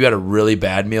this. But if you had a really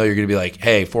bad meal, you're going to be like,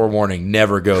 hey, forewarning,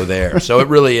 never go there. So it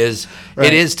really is,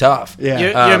 it is tough. Yeah.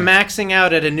 You're maxing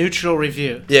out at a neutral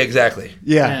review. Yeah, exactly.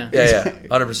 Yeah.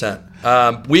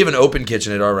 100%. We have an open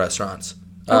kitchen at our restaurants.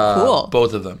 Cool.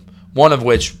 Both of them. One of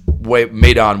which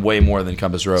made on way more than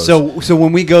Compass Rose. So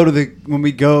when we go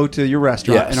to your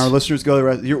restaurant and our listeners go to the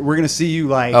restaurant, we're going to see you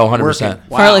 100%.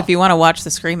 Wow. Farley, if you want to watch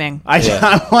the screaming, I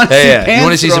want to see pans. You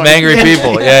want to see some angry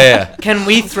people? Yeah. Can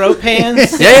we throw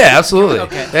pans? Yeah, absolutely.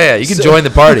 Okay. Yeah, you can join the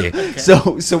party. Okay.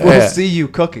 So we'll see you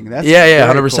cooking. That's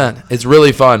 100%. Cool. It's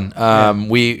really fun.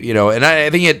 We and I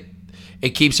think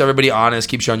it keeps everybody honest,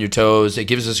 keeps you on your toes. It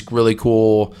gives us really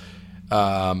cool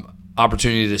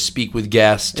opportunity to speak with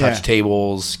guests, touch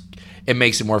tables. It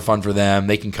makes it more fun for them.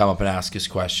 They can come up and ask us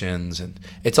questions. And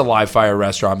it's a live fire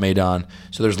restaurant made on.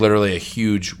 So there's literally a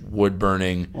huge wood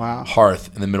burning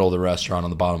hearth in the middle of the restaurant on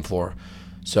the bottom floor.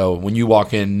 So when you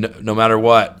walk in, no matter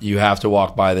what, you have to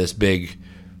walk by this big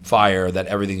fire that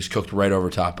everything's cooked right over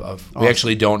top of. We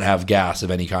actually don't have gas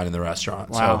of any kind in the restaurant.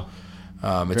 Wow.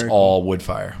 So it's all wood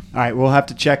fire. All right, we'll have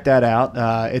to check that out.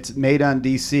 It's Made on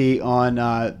DC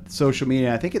on social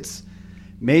media. I think it's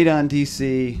Made on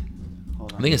DC.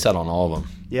 Hold on. I think it's out on all of them.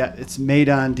 Yeah, it's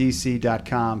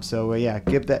madeondc.com. So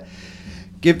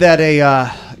give that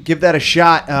a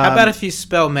shot. How about if you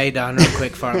spell Maydon real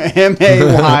quick for me?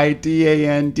 MAYDANDC.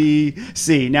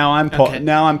 Now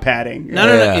I'm padding.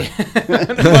 No.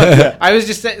 Well, I was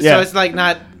just saying, so it's like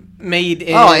not made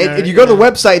in. You go to the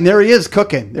website and there he is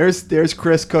cooking. There's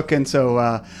Chris cooking.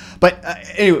 So,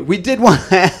 anyway, we did want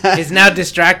to. He's now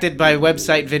distracted by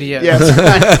website videos.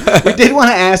 Yes, we did want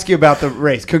to ask you about the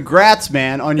race. Congrats,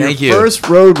 man, on your first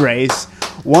road race.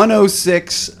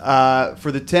 106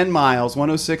 for the 10 miles,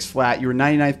 106 flat. You were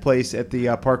 99th place at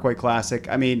the Parkway Classic.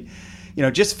 I mean,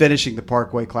 just finishing the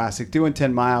Parkway Classic, doing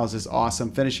 10 miles is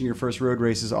awesome. Finishing your first road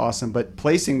race is awesome. But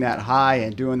placing that high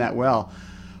and doing that well,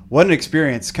 what an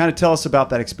experience. Kind of tell us about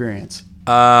that experience.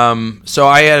 So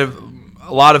I had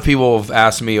a lot of people have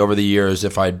asked me over the years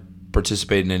if I'd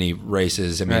participated in any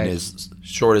races. I mean, as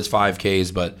short as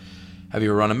 5Ks, but have you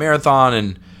ever run a marathon?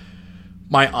 And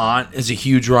My aunt is a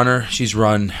huge runner. She's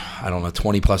run,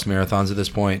 20 plus marathons at this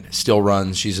point. Still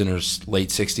runs. She's in her late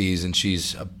 60s, and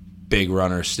she's a big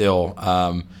runner still.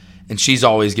 And she's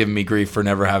always given me grief for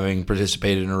never having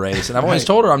participated in a race. And I've always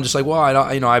told her, I'm just like, well,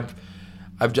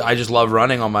 I just love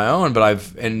running on my own.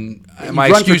 But my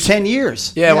excuse for 10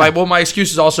 years. Yeah. My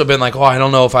excuse has also been like, I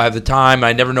don't know if I have the time.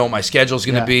 I never know what my schedule is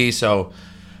going to be. So.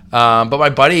 But my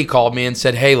buddy called me and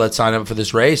said, hey, let's sign up for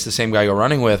this race. The same guy I go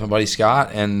running with, my buddy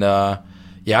Scott. And,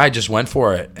 I just went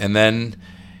for it. And then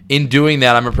in doing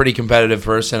that, I'm a pretty competitive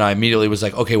person. I immediately was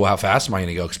like, okay, well, how fast am I going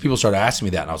to go? Because people started asking me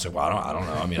that. And I was like, well, I don't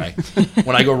know. I mean,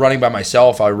 when I go running by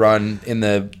myself, I run in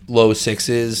the low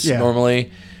 6s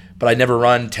normally. But I never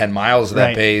run 10 miles at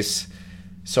that pace.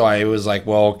 So I was like,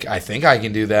 well, I think I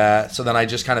can do that. So then I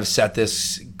just kind of set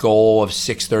this goal of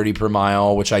 6:30 per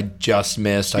mile, which I just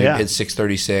missed. I hit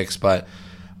 6:36, but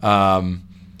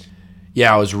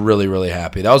I was really, really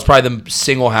happy. That was probably the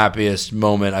single happiest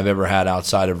moment I've ever had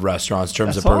outside of restaurants in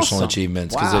terms of personal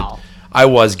achievements, because I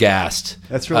was gassed.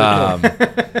 That's really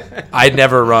good. I'd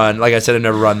never run, like I said, I've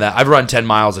never run that. I've run 10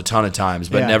 miles a ton of times,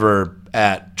 but never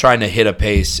at trying to hit a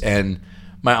pace. And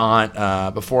my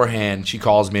aunt, beforehand, she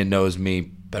calls me and knows me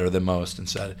better than most, and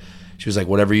said, she was like,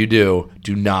 whatever you do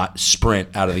not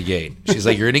sprint out of the gate. She's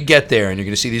like, you're going to get there and you're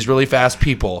going to see these really fast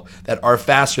people that are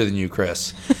faster than you,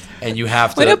 Chris. And you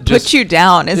have to put you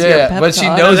down as your pep but she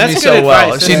talk. knows me so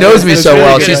well. She knows me so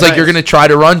well. She's like, you're going to try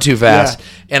to run too fast. Yeah.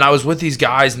 And I was with these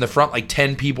guys in the front, like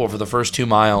 10 people for the first 2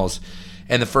 miles.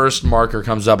 And the first marker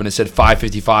comes up and it said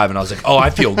 5:55, and I was like, oh, I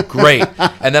feel great.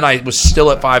 And then I was still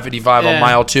at 5:55 on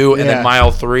mile 2, and then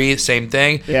mile 3, same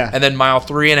thing. Yeah. And then mile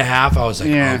 3.5, I was like,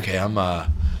 okay,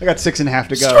 I got 6.5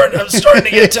 to go. I'm starting to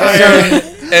get tired.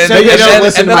 And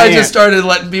then I just started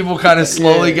letting people kind of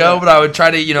slowly go, but I would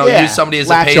try to, use somebody as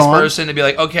a pace person to be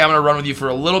like, okay, I'm going to run with you for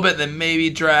a little bit, then maybe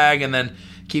drag, and then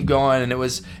keep going. And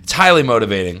it's highly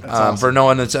motivating awesome.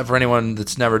 For anyone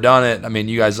that's never done it. I mean,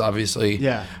 you guys obviously,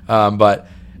 but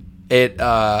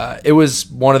it was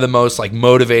one of the most like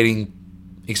motivating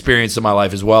experiences of my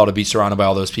life as well, to be surrounded by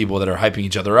all those people that are hyping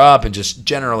each other up and just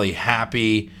generally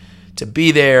happy to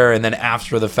be there. And then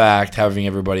after the fact, having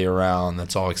everybody around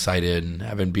that's all excited and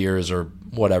having beers or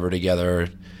whatever together.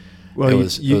 Well, it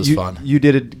was fun. You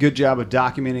did a good job of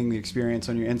documenting the experience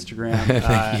on your Instagram.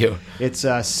 Thank you. It's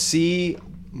C.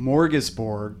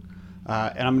 Morgisborg.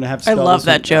 And I'm going to have to spell I love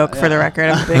that joke, for the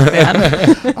record. I'm a big fan.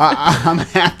 I'm going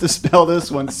to have to spell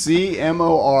this one.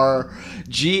 CMORGASBORD.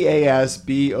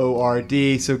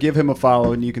 So give him a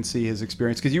follow and you can see his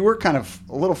experience. Because you were kind of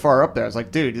a little far up there. I was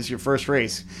like, dude, this is your first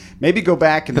race. Maybe go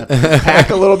back in the pack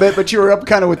a little bit, but you were up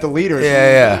kind of with the leaders.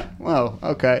 Yeah. Well,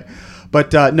 okay.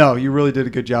 But no, you really did a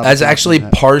good job. That's actually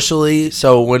partially.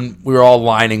 So when we were all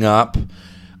lining up,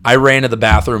 I ran to the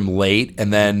bathroom late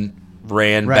and then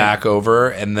ran back over,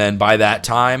 and then by that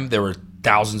time there were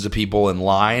thousands of people in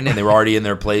line and they were already in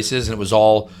their places, and it was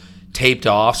all taped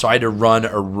off, so I had to run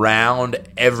around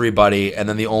everybody, and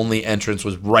then the only entrance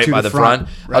was right by the front.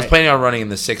 I was planning on running in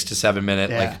the 6 to 7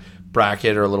 minute like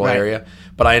bracket or a little area,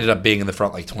 but I ended up being in the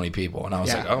front like 20 people, and I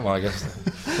was like, oh well, I guess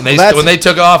when they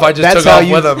took off, I just took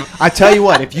off with them. I tell you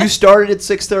what, if you started at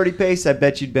 6:30 pace, I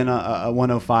bet you'd been a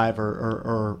 105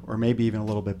 or maybe even a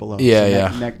little bit below.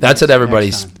 That's what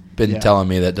everybody's been telling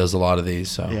me that does a lot of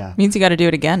these. So means you got to do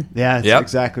it again. Yeah, that's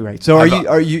exactly right. So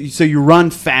you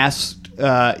run fast?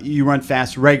 You run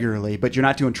fast regularly, but you're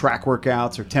not doing track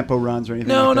workworkouts or tempo runs or anything.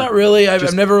 No, like that? Not really.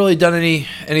 I've never really done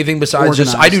anything besides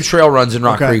organized. I do trail runs in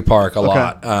Rock Creek Park a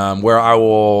lot, where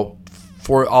I'll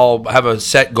have a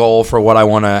set goal for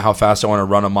how fast I want to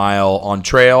run a mile on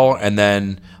trail, and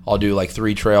then I'll do like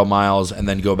 3 trail miles and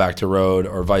then go back to road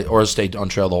or stay on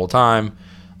trail the whole time.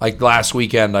 Like last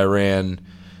weekend, I ran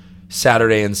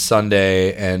Saturday and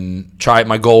Sunday, and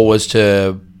my goal was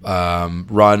to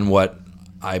run what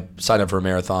I signed up for a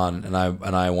marathon, and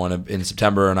I want to in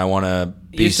September, and I want to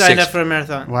be. You signed up for a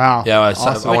marathon? Wow! Yeah,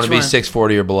 awesome. I want to be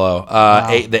 6:40 or below.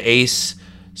 The ACE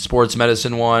Sports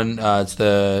Medicine one. It's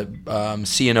the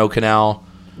C&O Canal.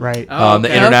 Right.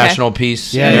 The International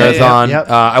Peace Marathon. Yeah.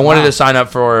 I wanted to sign up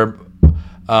for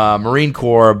Marine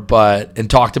Corps, and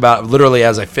talked about literally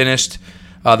as I finished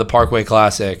the Parkway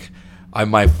Classic.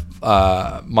 My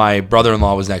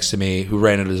brother-in-law was next to me, who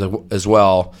ran it as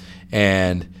well,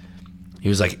 and he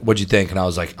was like, what'd you think? And I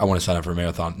was like, I want to sign up for a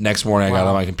marathon. Next morning, I got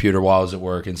on my computer while I was at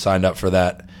work and signed up for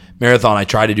that marathon. I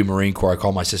tried to do Marine Corps. I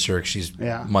called my sister. She's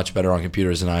much better on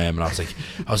computers than I am. And I was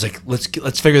like,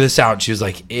 let's figure this out. And she was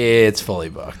like, it's fully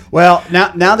booked. Well,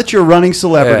 now that you're a running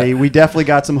celebrity, we definitely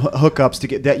got some hookups to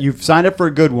get that. You've signed up for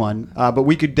a good one, but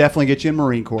we could definitely get you in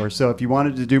Marine Corps. So if you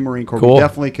wanted to do Marine Corps, we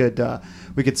definitely could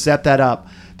We could set that up.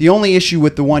 The only issue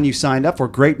with the one you signed up for,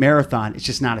 Great Marathon, it's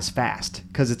just not as fast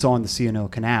because it's on the C&O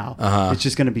Canal. It's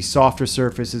just going to be softer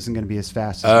surface, isn't going to be as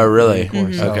fast. Oh, really?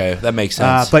 So, okay, that makes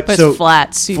sense. But it's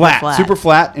flat, super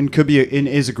flat, and could be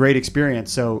is a great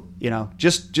experience. So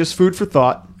just food for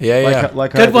thought. Yeah.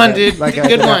 Good one, dude.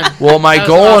 Good one. Well, my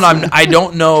goal, awesome. And I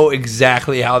don't know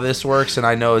exactly how this works, and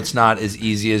I know it's not as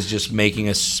easy as just making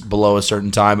us below a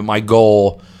certain time. But my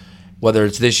goal, whether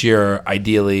it's this year, or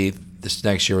ideally this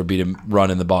next year, would be to run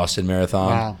in the Boston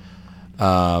Marathon.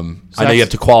 Wow. I know you have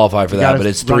to qualify for that, but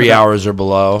it's 3 hours or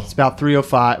below. It's about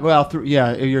 3:05. Well,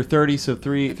 you're 30, so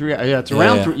three. Yeah, it's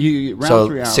around around 3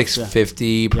 hours.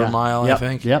 650 per mile, yep. I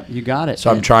think. Yep, you got it.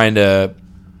 So I'm trying to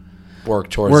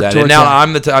work towards that. And now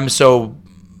I'm so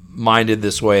minded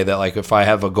this way that like if I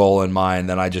have a goal in mind,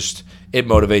 then it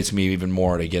motivates me even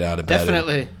more to get out of bed.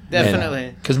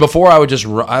 Definitely. Because before I would just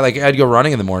I'd go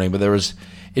running in the morning, but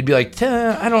it'd be like,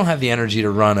 I don't have the energy to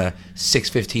run a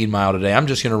 6:15 mile today. I'm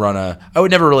just gonna I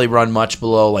would never really run much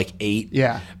below like 8.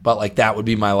 Yeah. But like that would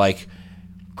be my like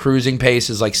cruising pace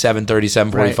is like 7:30,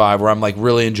 7:45, where I'm like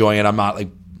really enjoying it. I'm not like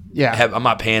I'm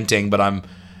not panting, but I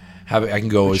can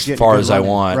go as far as I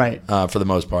want. Right. For the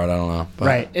most part, I don't know. But.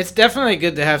 Right. It's definitely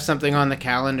good to have something on the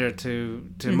calendar to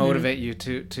motivate you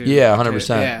to. Yeah, 100%.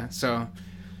 Yeah. So.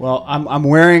 Well, I'm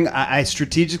wearing. I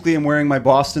strategically am wearing my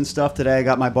Boston stuff today. I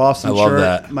got my Boston shirt,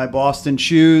 that. My Boston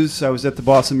shoes. I was at the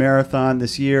Boston Marathon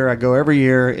this year. I go every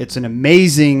year. It's an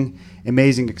amazing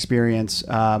experience.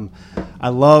 I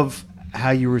love how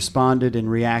you responded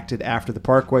and reacted after the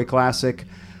Parkway Classic.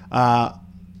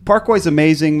 Parkway's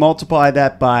amazing. Multiply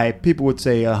that by, people would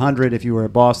say 100 if you were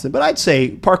at Boston, but I'd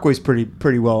say Parkway's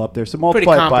pretty well up there. So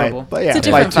multiply it by, it's a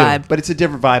different vibe. But it's a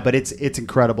different vibe. But it's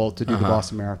incredible to do the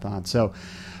Boston Marathon. So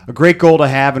a great goal to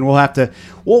have, and we'll have to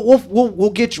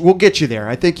we'll get you there.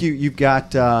 I think you've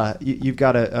got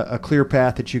a clear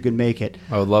path that you can make it.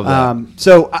 I would love that.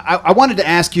 So I wanted to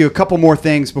ask you a couple more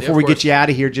things before we get you out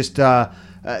of here. Just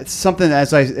something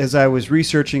as I was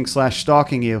researching /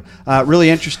 stalking you,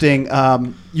 really interesting.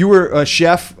 You were a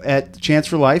chef at Chance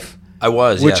for Life. I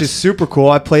was, which is super cool.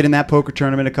 I played in that poker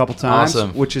tournament a couple times,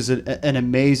 awesome. Which is an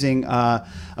amazing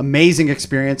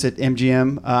experience at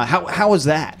MGM. How was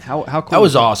that? How cool? That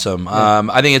was awesome. Yeah.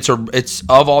 I think it's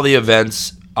of all the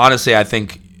events. Honestly, I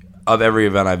think of every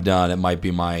event I've done, it might be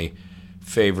my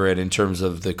favorite in terms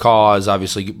of the cause.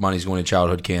 Obviously, money's going to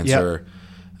childhood cancer.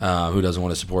 Yep. Who doesn't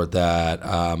want to support that?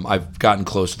 I've gotten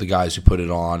close to the guys who put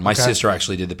it on. My sister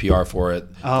actually did the PR for it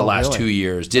the last 2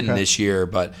 years. Didn't this year,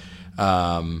 but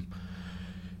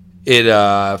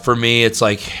for me, it's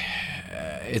like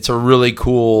it's a really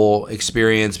cool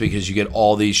experience because you get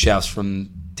all these chefs from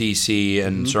DC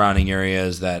and surrounding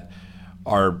areas that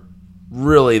are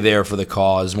really there for the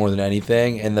cause more than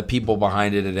anything, and the people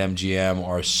behind it at MGM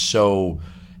are so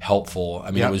helpful.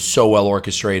 I mean, it was so well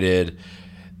orchestrated.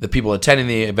 The people attending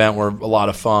the event were a lot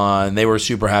of fun. They were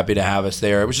super happy to have us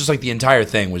there. It was just like the entire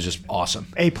thing was just awesome.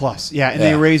 A+. Yeah, and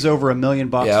they raise over $1 million.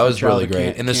 Yeah, it was really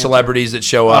great. And the celebrities that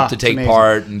show up to take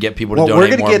part and get people to donate more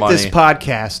money. We're going to get this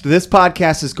podcast. This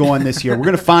podcast is going this year. We're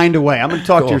going to find a way. I'm going to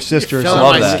talk to your sister. Fill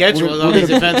out my schedule with all these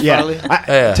events, Farley.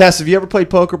 Tess, have you ever played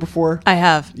poker before? I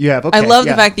have. You have? Okay. I love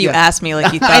the fact that you asked me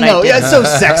like you thought I know. did. Yeah, it's so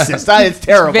sexist. It's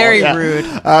terrible. Very rude.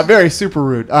 Very super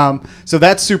rude. So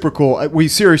that's super cool. We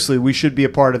should be a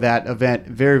part of that event.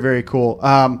 Very, very cool.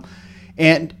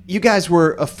 And you guys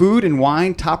were a food and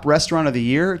wine top restaurant of the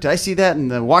year. Did I see that in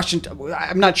the Washington?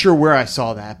 I'm not sure where I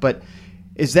saw that, but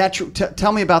is that true?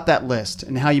 Tell me about that list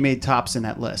and how you made tops in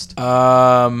that list.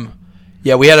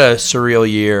 Yeah, we had a surreal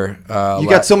year. You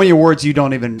got so many awards you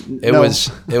don't even know.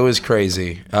 It was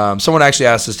crazy. Someone actually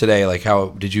asked us today, like,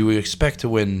 how did you expect to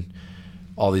win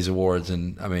all these awards?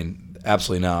 And I mean,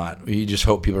 absolutely not. You just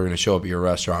hope people are going to show up at your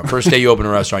restaurant. First day you open a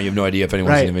restaurant, you have no idea if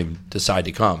anyone's going to even decide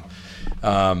to come.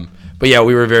 But yeah,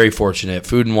 we were very fortunate.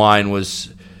 Food and Wine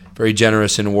was very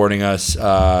generous in awarding us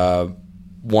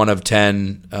 1 of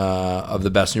 10 of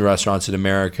the best new restaurants in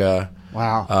America.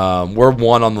 Wow. We're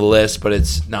 1 on the list, but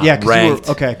it's not ranked.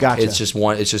 Okay, gotcha. It's just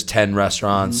 1. It's just 10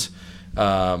 restaurants.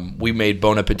 We made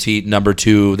Bon Appetit number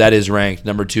 2. That is ranked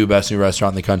number 2 best new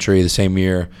restaurant in the country the same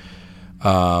year.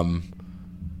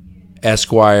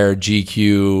 Esquire,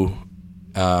 GQ,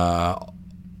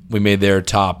 we made their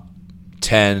top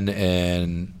 10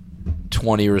 and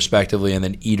 20 respectively, and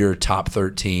then Eater top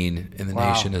 13 in the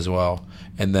nation as well.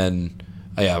 And then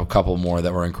a couple more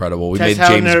that were incredible. We Tess, made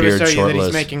James Beard short He's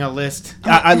list. making a list.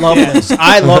 I love this.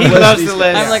 I love He lists. loves the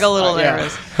list. I'm like a little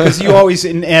nervous. Because you always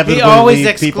inevitably He always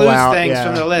leave people excludes out. things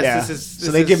from the list. Yeah. This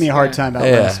So they give me a hard time about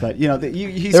Yeah. lists, but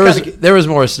he's There was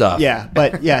more stuff. Yeah,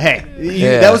 but hey,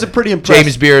 that was a pretty impressive.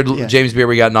 James Beard. Yeah. James Beard.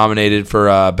 We got nominated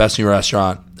for best new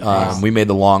restaurant. We made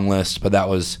the long list, but that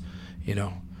was,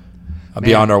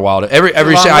 beyond our wildest. Every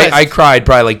long show, list. I cried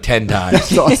probably like 10 times.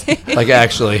 That's awesome. Like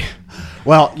actually.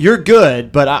 Well, you're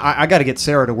good, but I got to get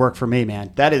Sarah to work for me,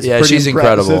 man. That is pretty she's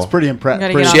incredible. It's pretty impressive.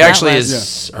 Gotta get on She that actually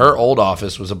list. is. Her old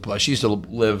office was she used to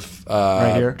live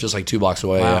Right here? just like 2 blocks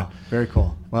away. Wow, Yeah. very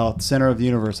cool. Well, center of the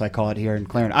universe, I call it here in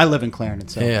Clarendon. I live in Clarendon,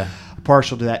 so Yeah. I'm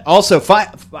partial to that. Also,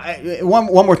 one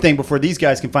more thing before these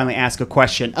guys can finally ask a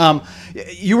question.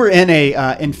 You were in a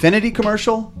Infiniti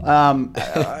commercial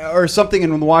or something in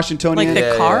the Washingtonian. Like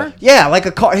the car? Yeah, like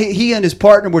a car. He and his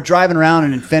partner were driving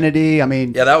around in Infiniti. I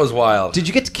mean, Yeah, that was wild. did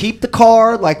you get to keep the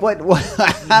car? Like, what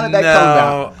how did that come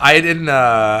about? I didn't.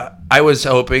 I was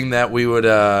hoping that we would.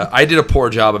 I did a poor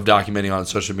job of documenting on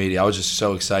social media. I was just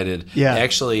so excited. Yeah. They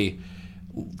actually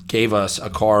gave us a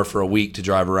car for a week to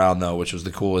drive around, though, which was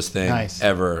the coolest thing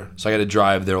ever. So I got to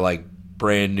drive their like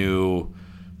brand new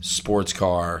sports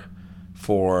car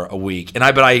for a week,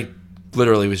 but I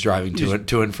literally was driving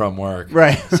to and from work.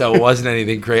 Right. So it wasn't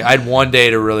anything crazy. I had one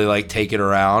day to really like take it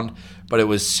around, but it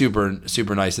was super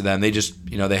super nice of them. They just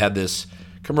they had this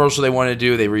commercial they wanted to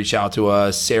do. They reached out to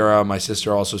us. Sarah, my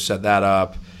sister, also set that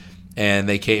up, and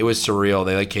they came. It was surreal.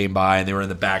 They like came by and they were in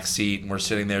the back seat, and we're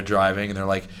sitting there driving, and they're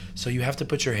like, "So you have to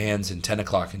put your hands in 10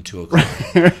 o'clock and 2 o'clock."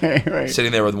 right.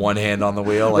 Sitting there with one hand on the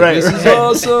wheel, like, Right, "This is right.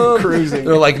 awesome." Cruising.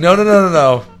 They're like, "No.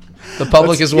 The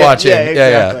public is watching. yeah,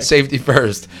 exactly. Safety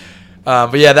first."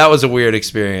 But yeah, that was a weird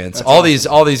experience. That's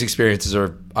All these experiences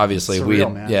are obviously Surreal,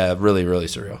 weird. man. Yeah, really, really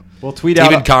surreal. We'll tweet To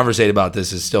out. even conversate about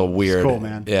this is still weird. cool,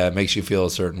 man. Yeah, it makes you feel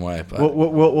a certain way. But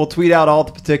We'll tweet out all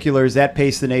the particulars at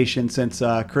Pace the Nation since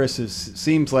Chris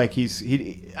seems like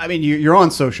I mean, you're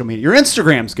on social media. Your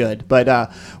Instagram's good,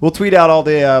 but we'll tweet out all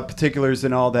the particulars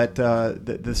and all that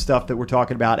the stuff that we're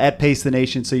talking about at Pace the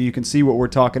Nation, so you can see what we're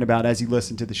talking about as you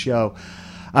listen to the show.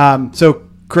 So,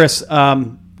 Chris,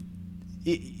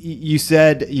 you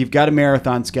said you've got a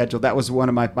marathon scheduled. That was one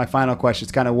of my final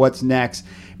questions. Kind of what's next?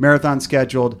 Marathon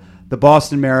scheduled. The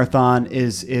Boston Marathon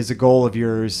is a goal of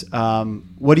yours.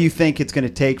 What do you think it's going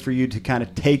to take for you to kind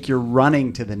of take your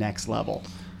running to the next level?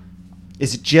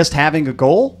 Is it just having a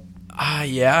goal?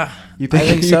 Yeah. You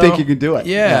think so. You think you can do it?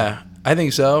 Yeah, I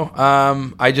think so.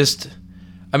 I'm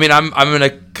going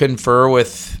to confer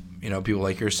with people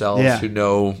like yourselves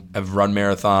who have run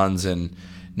marathons and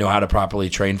know how to properly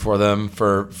train for them.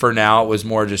 For now, it was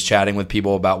more just chatting with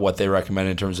people about what they recommend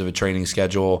in terms of a training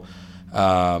schedule.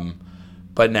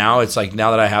 But now it's like,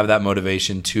 now that I have that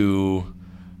motivation to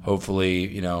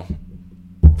hopefully,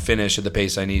 finish at the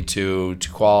pace I need to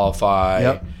qualify.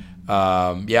 Yep.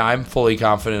 I'm fully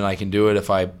confident I can do it if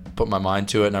I put my mind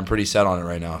to it, and I'm pretty set on it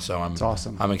right now. So That's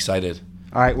awesome. I'm excited.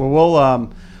 All right.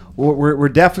 Well, we're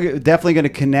definitely going to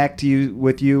connect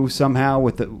with you somehow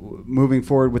with moving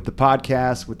forward with the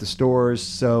podcast, with the stores.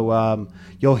 So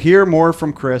you'll hear more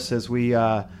from Chris as we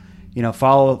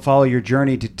follow your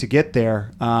journey to get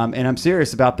there. And I'm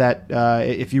serious about that.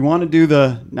 If you want to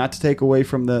do not to take away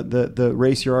from the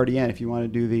race you're already in, if you want to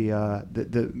do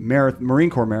the Marine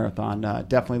Corps Marathon,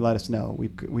 definitely let us know.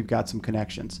 We've got some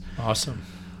connections. Awesome.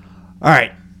 All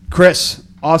right, Chris.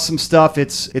 Awesome stuff.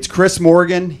 It's Chris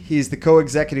Morgan. He's the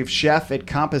co-executive chef at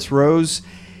Compass Rose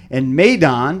and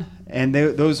Maidan, and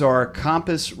those are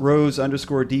Compass Rose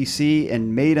 _DC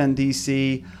and Maidan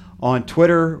DC on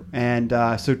Twitter. And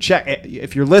so check,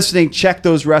 if you're listening, check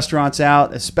those restaurants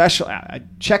out. Especially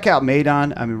check out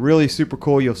Maidan. I mean, really super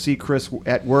cool. You'll see Chris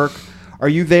at work. Are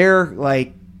you there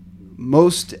like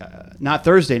most? Not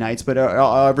Thursday nights, but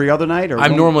every other night? Or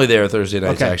I'm normally there Thursday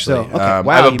nights, actually. Wow,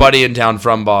 I have a buddy in town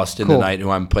from Boston Cool. tonight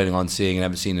who I'm planning on seeing and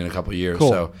haven't seen in a couple of years.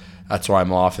 Cool. So that's why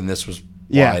I'm off, and this was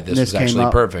Yeah, why this and this was actually came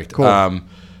up. perfect. Cool.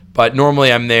 But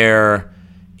normally I'm there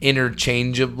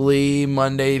interchangeably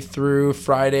Monday through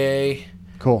Friday.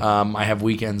 Cool. I have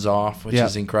weekends off, which Yeah,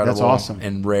 is incredible. that's awesome.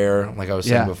 And rare, like I was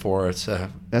saying Yeah. before. It's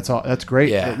That's great.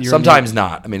 yeah. You're Sometimes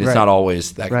not. I mean, it's Right. not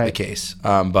always the Right. case.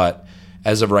 But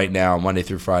as of right now, Monday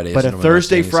through Friday. But is a normally my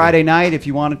Thursday, thing, so- Friday night, if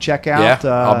you want to check out, Yeah,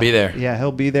 I'll be there. Yeah,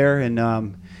 he'll be there, and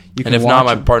you can And if not,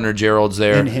 watch my him. partner Gerald's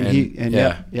there. And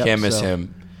yep, can't miss so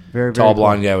him. Very, very Tall cool.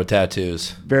 blonde guy with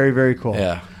tattoos. Very, very cool.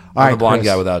 Yeah. All I'm right, a blonde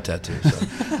Chris. guy without tattoos.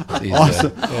 So. He's,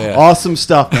 Awesome, yeah. awesome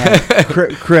stuff, man.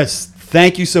 Chris,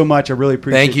 thank you so much. I really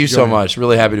appreciate. Thank you so joining. much.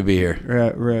 Really happy to be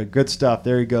here. Good stuff.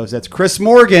 There he goes. That's Chris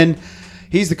Morgan.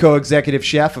 He's the co-executive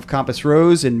chef of Compass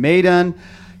Rose and Maidan.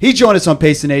 He joined us on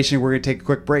Pace the Nation. We're going to take a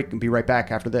quick break and be right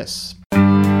back after this. All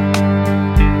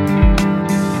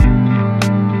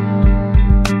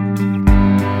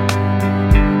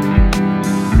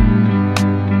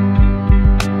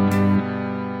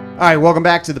right, welcome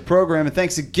back to the program, and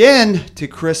thanks again to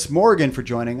Chris Morgan for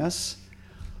joining us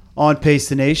on Pace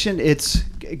the Nation.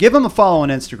 Give him a follow on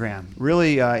Instagram.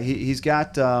 Really, he's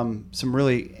got some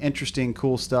really interesting,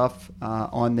 cool stuff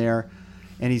on there,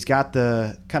 and he's got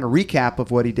the kind of recap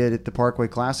of what he did at the Parkway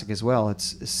Classic as well.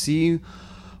 It's C.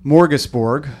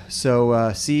 Morgasborg, so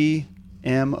CMORGASBORD.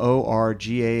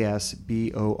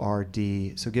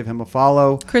 So give him a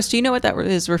follow. Chris, do you know what that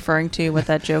is referring to, what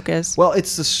that joke is? Well,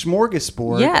 it's the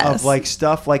smorgasbord of like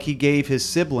stuff like he gave his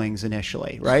siblings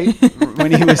initially, right?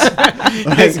 When he was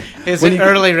his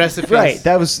early recipes. Right.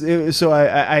 That was so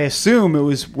I assume it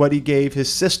was what he gave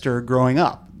his sister growing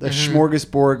up. The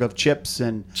smorgasbord of chips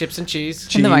and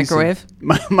cheese. In the microwave.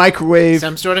 Microwave.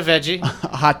 Some sort of veggie.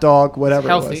 Hot dog,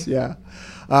 whatever it was. Yeah.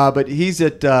 But he's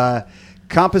at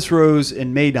Compass Rose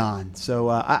in Maydon. So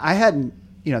I hadn't,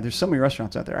 there's so many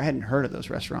restaurants out there. I hadn't heard of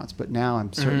those restaurants, but now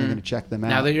I'm certainly going to check them out.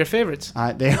 Now they're your favorites.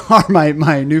 They are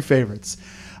my new favorites.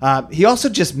 He also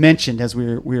just mentioned as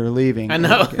we were leaving. I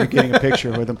know. Getting a picture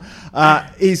with him.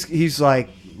 He's like,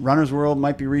 Runner's World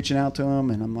might be reaching out to him,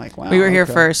 and I'm like, wow. We were here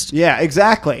first. Yeah,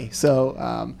 exactly.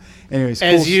 So, anyways.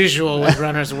 As usual with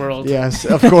Runner's World. Yes,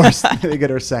 of course. They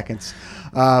get our seconds.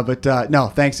 But no,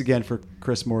 thanks again for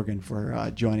Chris Morgan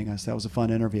for joining us. That was a fun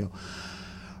interview.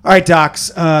 All right, Docs.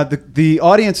 The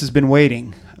audience has been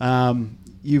waiting.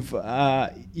 You've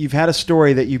had a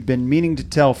story that you've been meaning to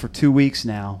tell for 2 weeks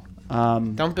now.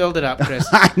 Don't build it up, Chris.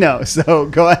 I know. So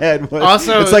go ahead.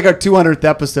 Also, it's like our 200th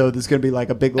episode. That's going to be like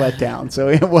a big letdown.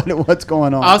 So what's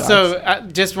going on? Also, Docs? I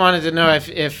just wanted to know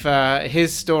if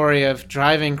his story of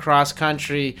driving cross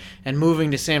country and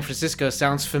moving to San Francisco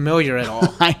sounds familiar at all.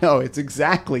 I know. It's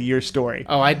exactly your story.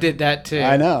 Oh, I did that too.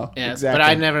 I know. Yes, exactly. but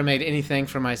I never made anything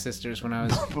for my sisters when I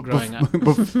was growing up.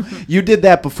 You did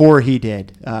that before he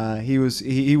did. He was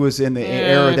in the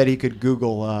era that he could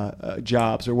Google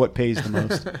jobs or what pays the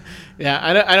most. Yeah,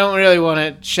 I don't really want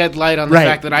to shed light on the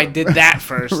fact that I did that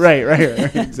first. Right,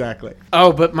 exactly.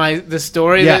 Oh, but the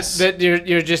story yes. that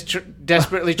you're just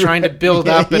desperately trying to build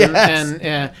up and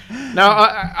yeah. No,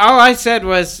 all I said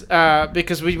was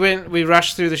because we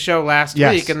rushed through the show last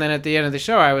week, and then at the end of the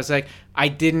show I was like, I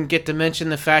didn't get to mention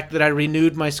the fact that I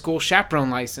renewed my school chaperone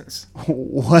license.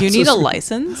 You need a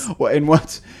license? And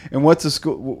what's a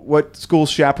school? What school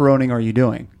chaperoning are you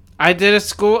doing? I did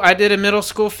a middle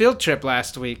school field trip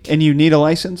last week. And you need a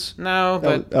license? No,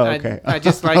 but okay. I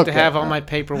just like to have all my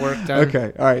paperwork done.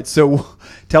 Okay, all right. So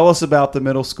tell us about the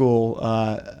middle school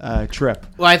trip.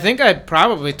 Well, I think I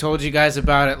probably told you guys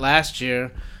about it last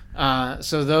year.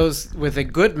 So those with a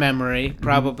good memory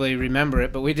probably remember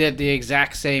it, but we did the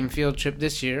exact same field trip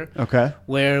this year. Okay.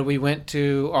 Where we went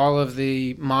to all of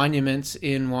the monuments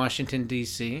in Washington,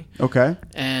 D.C. Okay.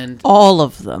 And all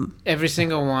of them. Every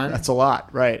single one. That's a lot,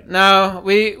 right? No,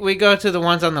 we go to the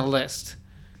ones on the list.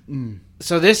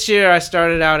 So this year I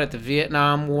started out at the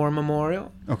Vietnam War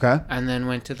Memorial. Okay. And then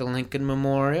went to the Lincoln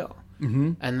Memorial.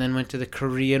 And then went to the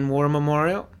Korean War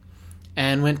Memorial.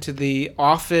 And went to the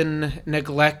often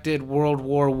neglected World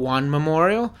War I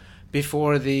Memorial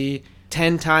before the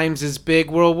 10 times as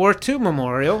big World War II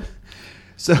Memorial.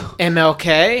 So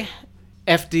MLK,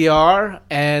 FDR,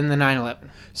 and the 9/11.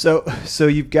 So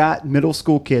you've got middle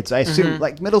school kids. I assume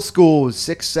like middle school was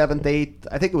 6th, 7th, 8th.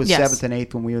 I think it was 7th and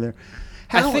 8th when we were there.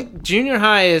 I think junior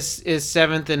high is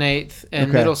 7th and 8th,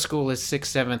 and middle school is 6th,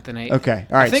 7th, and 8th. Okay,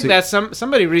 all right. I think that's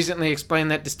somebody recently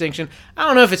explained that distinction. I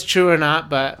don't know if it's true or not,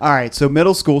 but all right. So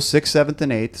middle school 6th, 7th,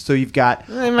 and 8th. So you've got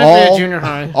junior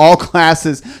high, all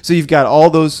classes. So you've got all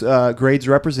those grades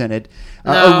represented.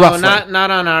 No, roughly.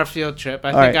 not on our field trip.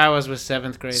 I think I was with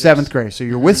 7th graders. 7th graders. So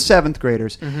you're with 7th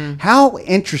graders. How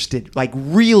interested, like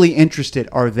really interested,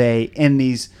 are they in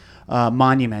these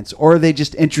monuments, or are they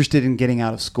just interested in getting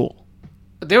out of school?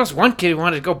 There was one kid who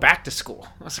wanted to go back to school.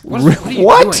 I was like, what are you doing?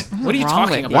 What are you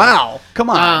talking about? Wow. Come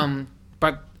on.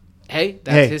 But, hey,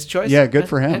 that's his choice. Yeah, good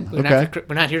for him. We're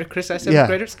not here to criticize 7th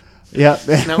graders. Yeah,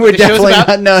 we're definitely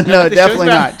not. No, definitely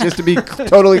not. Just to be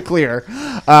totally clear.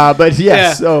 But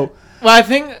yes, so... Well, I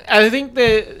think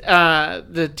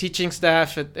the teaching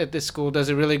staff at this school does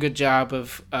a really good job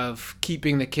of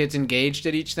keeping the kids engaged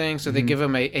at each thing. So they give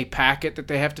them a packet that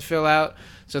they have to fill out.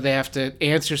 So they have to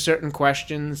answer certain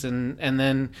questions, and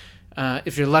then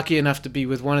if you're lucky enough to be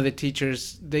with one of the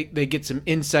teachers, they get some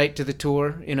insight to the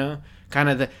tour. Kind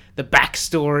of the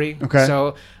backstory. Okay.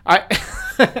 So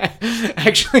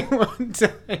Actually,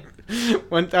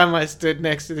 one time I stood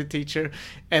next to the teacher,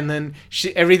 and then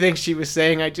everything she was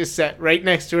saying, I just sat right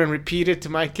next to her and repeated to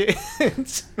my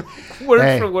kids,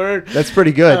 word for word. That's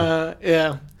pretty good.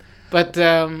 Yeah, but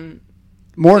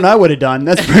more than I would have done.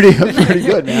 That's pretty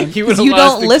good, man. You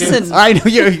don't listen. Kids. I know.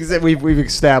 Yeah, we've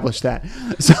established that.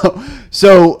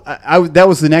 So that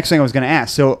was the next thing I was going to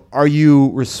ask. So, are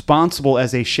you responsible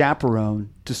as a chaperone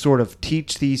to sort of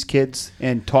teach these kids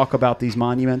and talk about these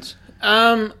monuments?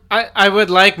 I would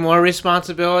like more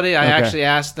responsibility. I actually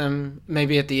asked them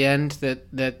maybe at the end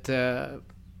that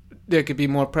there could be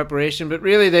more preparation, but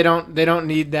really they don't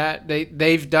need that.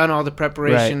 They've done all the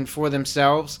preparation for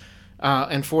themselves.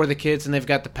 And for the kids, and they've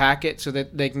got the packet so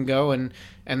that they can go, and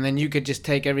then you could just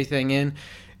take everything in.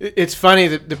 It's funny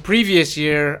that the previous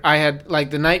year I had,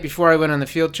 like the night before I went on the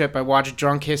field trip, I watched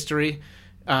Drunk History,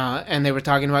 and they were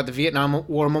talking about the Vietnam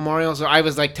War Memorial. So I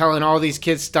was like telling all these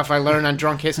kids stuff I learned on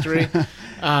Drunk History.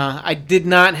 I did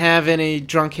not have any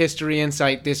Drunk History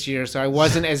insight this year, so I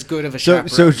wasn't as good of a chaperone.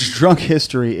 So Drunk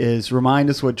History is,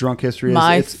 remind us what Drunk History is.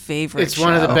 My favorite It's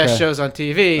one of the best shows on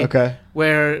TV. Okay.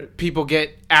 Where people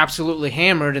get absolutely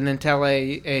hammered and then tell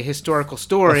a historical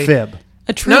story. A fib.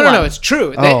 A true one. No, it's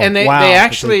true. They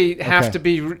actually have to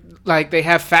be, like, they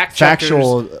have fact checkers.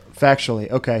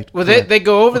 Factually, okay. Well, they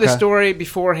go over the story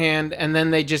beforehand, and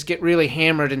then they just get really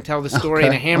hammered and tell the story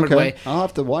in a hammered way. I'll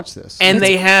have to watch this. And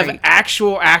they have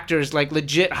actual actors, like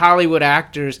legit Hollywood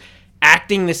actors,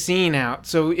 acting the scene out.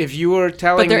 So if you were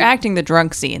telling... But they're acting the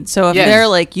drunk scene. So if they're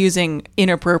like using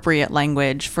inappropriate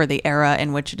language for the era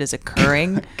in which it is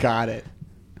occurring... Got it.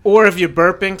 Or if you're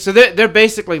burping. So they're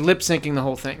basically lip syncing the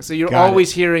whole thing. So you're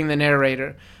always hearing the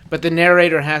narrator. But the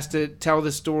narrator has to tell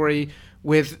the story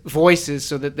with voices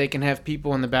so that they can have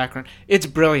people in the background. It's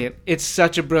brilliant. It's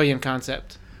such a brilliant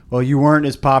concept. Well, you weren't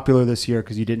as popular this year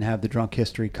because you didn't have the Drunk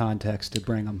History context to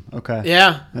bring them. Okay.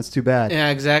 Yeah. That's too bad. Yeah,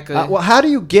 exactly. Well, how do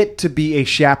you get to be a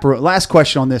chaperone? Last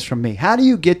question on this from me. How do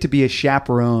you get to be a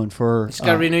chaperone for... You just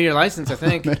got to renew your license, I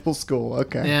think. Middle school.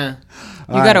 Okay. Yeah.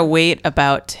 You got to wait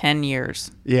about 10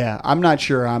 years. Yeah. I'm not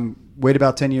sure. Wait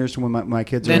about 10 years to when my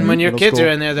kids are in Then when your kids school.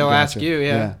 are in there, they'll ask you,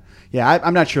 Yeah,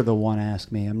 I'm not sure they'll want to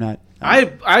ask me. I'm not...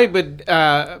 I would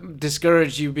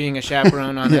discourage you being a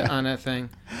chaperone on a thing.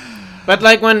 But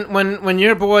like when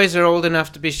your boys are old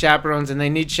enough to be chaperones and they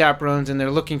need chaperones and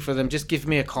they're looking for them, just give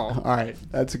me a call. All right.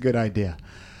 That's a good idea.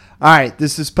 All right.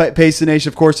 This is Pace the Nation.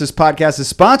 Of course, this podcast is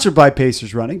sponsored by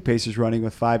Pacers Running. Pacers Running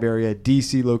with 5 area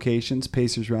DC locations.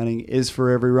 Pacers Running is for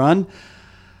every run.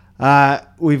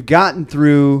 We've gotten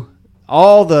through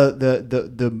all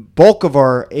the bulk of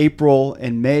our April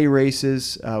and May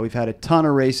races. We've had a ton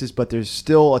of races, but there's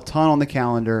still a ton on the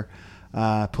calendar.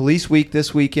 Police Week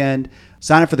this weekend.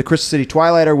 Sign up for the Crystal City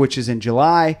Twilighter, which is in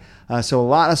July. So a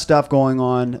lot of stuff going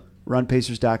on.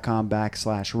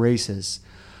 runpacers.com/races.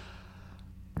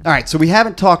 All right, so we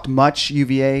haven't talked much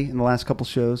UVA in the last couple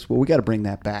shows. Well, we got to bring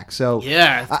that back. So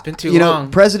yeah, it's been too long.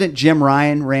 President Jim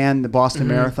Ryan ran the Boston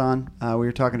Marathon. We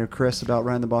were talking to Chris about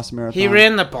running the Boston Marathon. He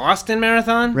ran the Boston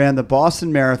Marathon? Ran the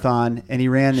Boston Marathon, and he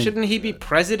ran... Shouldn't he be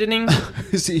presidenting?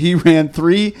 He ran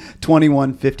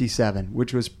 3:21:57,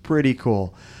 which was pretty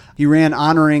cool. He ran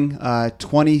honoring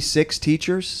 26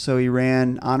 teachers. So he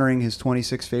ran honoring his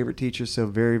 26 favorite teachers. So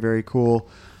very, very cool.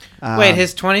 Wait,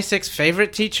 his 26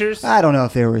 favorite teachers? I don't know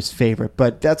if they were his favorite,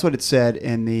 but that's what it said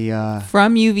in the...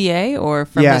 From UVA or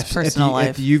from his personal life?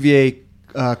 At the UVA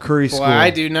Curry School.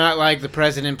 I do not like the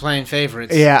president playing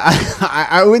favorites. Yeah,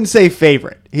 I wouldn't say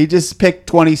favorite. He just picked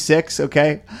 26,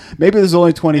 okay? Maybe there's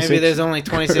only 26. Maybe there's only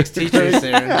 26 teachers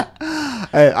there.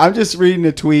 I'm just reading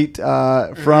a tweet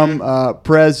from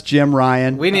Pres Jim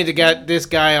Ryan. We need to get this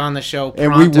guy on the show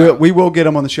pronto. And we will get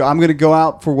him on the show. I'm going to go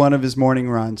out for one of his morning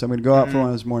runs. And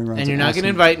you're not going to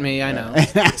invite me, I know.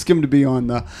 And ask him to be on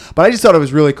the... But I just thought it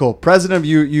was really cool. President of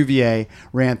UVA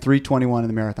ran 3:21 in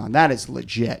the marathon. That is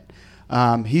legit.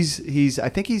 I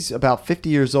think he's about 50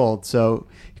 years old. So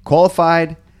he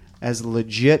qualified as a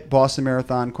legit Boston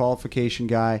Marathon qualification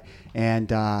guy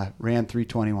and ran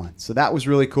 3:21. So that was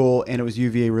really cool, and it was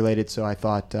UVA related, so I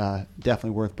thought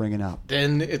definitely worth bringing up.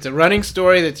 Then it's a running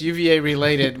story that's UVA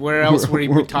related. Where else would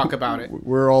we talk about it?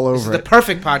 We're all over This is the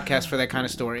perfect podcast for that kind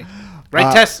of story.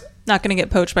 Right, Tess? Not going to get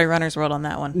poached by Runner's World on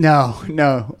that one. No.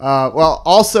 Well,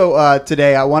 also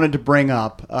today I wanted to bring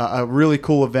up a really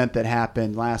cool event that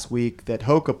happened last week that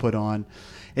Hoka put on.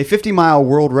 A 50-mile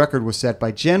world record was set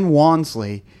by Jen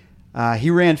Wansley. He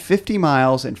ran 50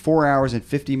 miles in 4 hours and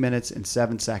 50 minutes and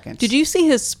 7 seconds. Did you see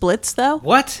his splits, though?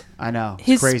 What? I know. It's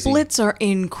his crazy. splits are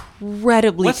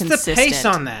incredibly consistent. What's the pace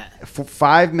on that?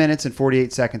 5 minutes and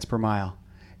 48 seconds per mile.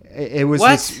 It was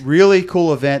this really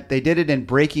cool event. They did it in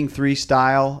Breaking 3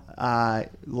 style,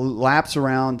 laps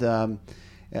around a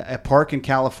park in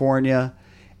California.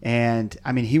 And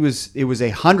I mean, it was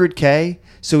a 100K,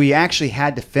 so he actually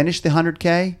had to finish the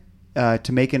 100K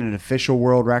to make it an official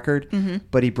world record. Mm-hmm.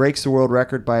 But he breaks the world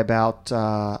record by about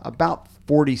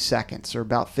 40 seconds or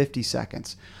about 50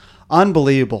 seconds.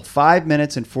 Unbelievable! 5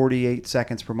 minutes and 48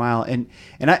 seconds per mile. And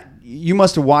you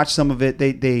must have watched some of it.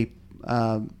 They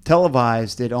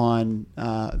televised it on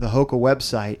the Hoka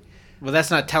website. Well,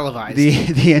 that's not televised.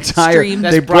 The entire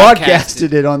they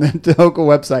broadcasted it on the Hoka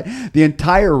website. The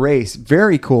entire race,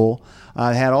 very cool.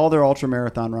 They had all their ultra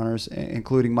marathon runners,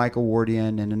 including Michael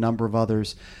Wardian and a number of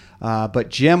others. But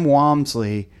Jim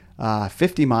Walmsley,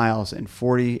 50 miles in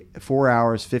 4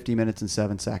 hours, 50 minutes, and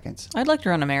 7 seconds. I'd like to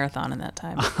run a marathon in that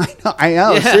time. I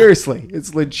know. Yeah. Seriously,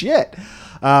 it's legit.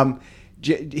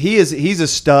 He's a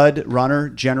stud runner.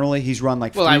 Generally, he's run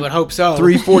like I would hope so.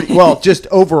 340. Well, just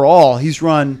overall, he's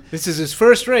run. This is his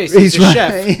first race. He's a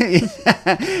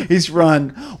chef. He's run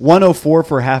 104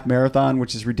 for a half marathon,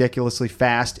 which is ridiculously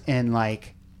fast, and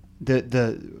like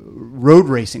the road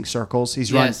racing circles.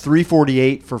 He's run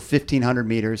 348 for 1,500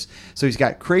 meters. So he's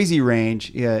got crazy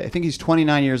range. I think he's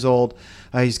 29 years old.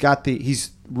 He's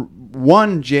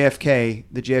won JFK,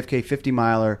 the JFK 50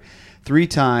 miler, 3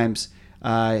 times.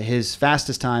 His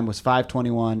fastest time was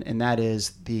 5:21, and that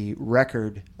is the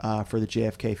record for the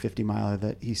JFK 50 miler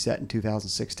that he set in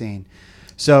 2016.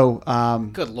 So,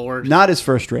 good Lord, not his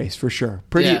first race for sure.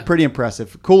 Pretty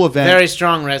impressive. Cool event. Very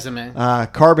strong resume.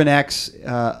 Carbon X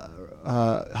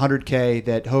 100K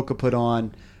that Hoka put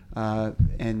on,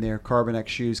 and their Carbon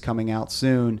X shoes coming out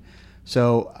soon.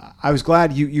 So I was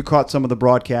glad you caught some of the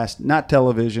broadcast, not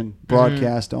television,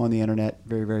 broadcast on the internet.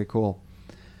 Very, very cool.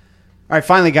 All right,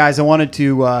 finally, guys, I wanted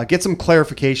to get some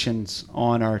clarifications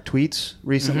on our tweets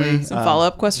recently. Some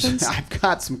follow-up questions? I've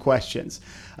got some questions.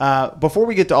 Before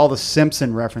we get to all the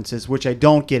Simpson references, which I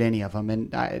don't get any of them,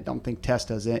 and I don't think Tess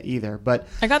does either. But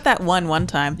I got that one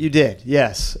time. You did,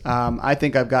 yes. I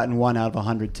think I've gotten 1 out of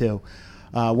 100 too,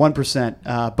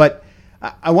 1%. But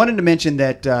I wanted to mention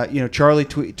that Charlie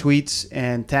tweets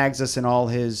and tags us in all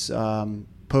his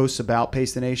posts about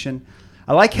Pace the Nation.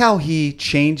 I like how he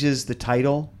changes the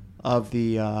title of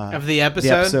the episode. The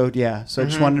episode, yeah. So I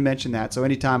just wanted to mention that. So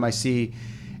anytime I see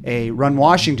a Run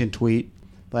Washington tweet,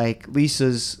 like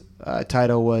Lisa's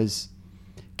title was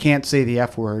 "Can't Say the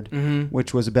F Word,"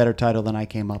 which was a better title than I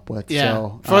came up with. Yeah.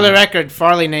 So, for the record,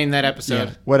 Farley named that episode.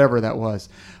 Yeah, whatever that was.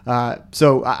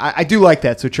 So I do like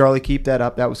that. So Charlie, keep that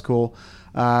up. That was cool.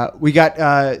 We got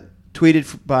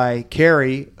tweeted by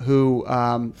Carrie, who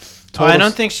told I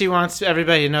don't think she wants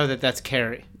everybody to know that that's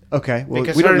Carrie. Okay. Well,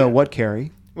 we don't know what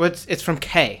Carrie. Well, it's from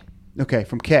K. Okay,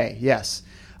 from K. Yes.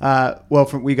 We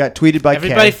got tweeted by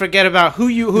Everybody K. forget about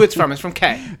who it's from. It's from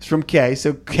K. It's from K.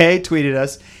 So K tweeted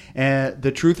us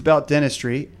the truth about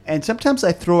dentistry. And sometimes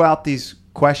I throw out these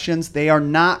questions. They are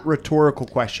not rhetorical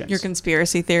questions. Your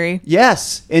conspiracy theory?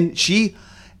 Yes. And she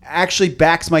actually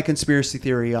backs my conspiracy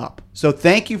theory up. So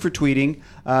thank you for tweeting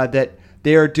that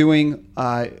they are doing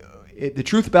the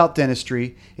truth about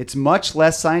dentistry. It's much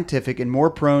less scientific and more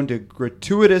prone to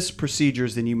gratuitous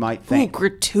procedures than you might think. Ooh,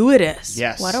 gratuitous.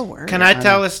 Yes. What a word. Can I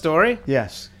tell a story?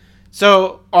 Yes.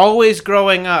 So always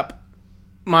growing up,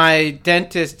 my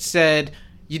dentist said,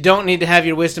 you don't need to have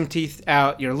your wisdom teeth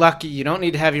out. You're lucky. You don't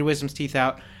need to have your wisdom teeth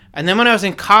out. And then when I was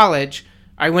in college,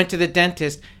 I went to the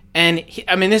dentist, and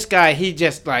this guy, he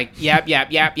just like yap.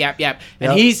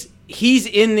 And he's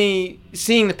in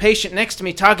seeing the patient next to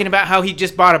me talking about how he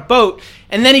just bought a boat.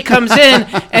 And then he comes in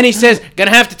and he says,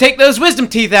 gonna have to take those wisdom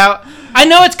teeth out. I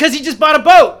know it's because he just bought a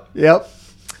boat. Yep.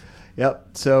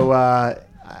 So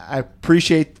I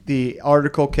appreciate the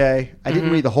article, Kay. I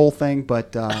didn't read the whole thing,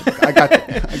 but I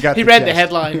got He read the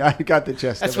headline. I got the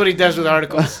gist. That's what he does with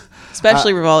articles.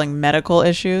 Especially revolving medical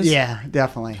issues. Yeah,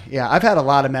 definitely. Yeah, I've had a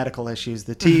lot of medical issues.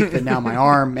 The teeth and now my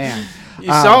arm, man. You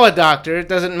saw a doctor. It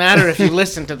doesn't matter if you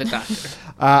listen to the doctor.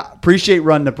 Appreciate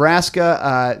Run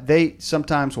Nebraska. They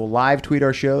sometimes will live tweet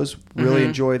our shows. Really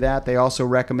enjoy that. They also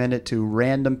recommend it to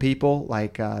random people,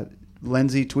 like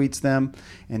Lindsay tweets them,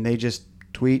 and they just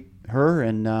tweet her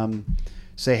and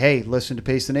say, hey, listen to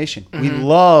Pace the Nation. We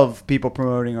love people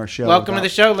promoting our show. Welcome to the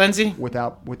show, Lindsay.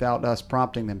 Without us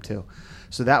prompting them to.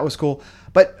 So that was cool.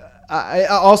 But I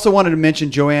also wanted to mention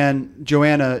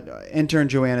intern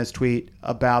Joanna's tweet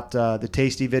about the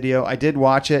Tasty video. I did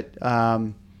watch it.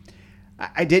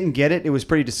 I didn't get it. It was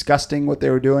pretty disgusting what they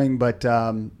were doing, but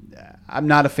I'm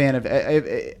not a fan of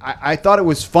it. I thought it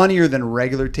was funnier than a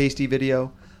regular Tasty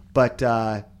video, but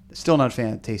still not a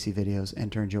fan of Tasty videos,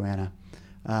 intern Joanna.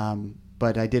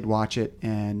 but I did watch it,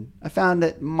 and I found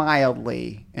it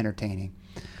mildly entertaining.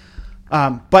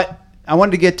 But I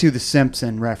wanted to get to the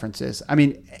Simpson references. I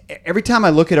mean, every time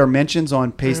I look at our mentions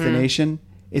on Pace the Nation,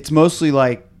 it's mostly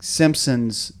like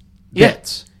Simpsons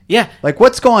bits. Yeah. Like,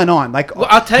 what's going on? Like, well,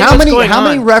 I'll tell you how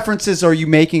many references are you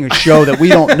making a show that we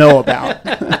don't know about?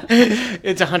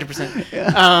 It's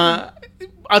 100%.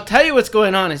 I'll tell you what's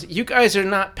going on is you guys are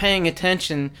not paying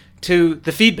attention to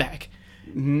the feedback.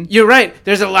 Mm-hmm. You're right.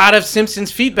 There's a lot of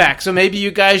Simpsons feedback, so maybe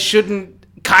you guys shouldn't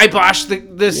kibosh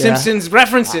the Simpsons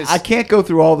references. I can't go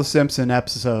through all the Simpson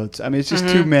episodes. I mean, it's just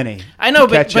too many. I know,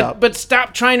 but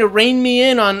stop trying to rein me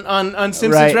in on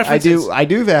Simpsons right. references. I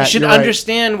do that. You should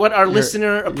understand what our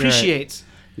listener appreciates.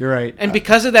 You're right. And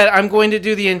because of that, I'm going to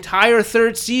do the entire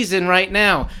third season right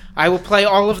now. I will play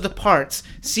all of the parts.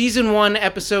 Season 1,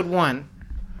 Episode 1.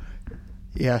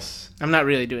 Yes. I'm not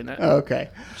really doing that. Okay.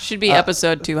 Should be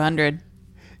episode 200.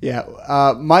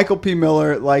 Yeah. Michael P.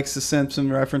 Miller likes the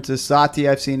Simpson references. Sati,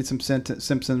 I've seen some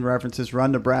Simpson references.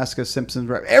 Run Nebraska, Simpson.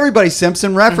 Everybody's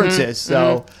Simpson references.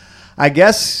 So I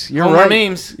guess you're Homer right.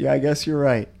 memes. Yeah, I guess you're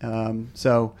right.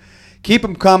 So keep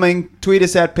them coming. Tweet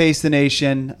us at Pace the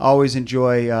Nation. Always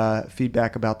enjoy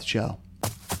feedback about the show.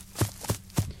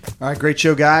 All right, great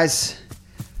show, guys.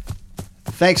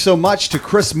 Thanks so much to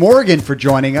Chris Morgan for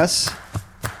joining us.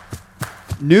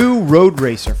 New road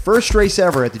racer. First race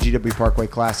ever at the GW Parkway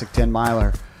Classic 10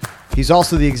 miler. He's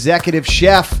also the executive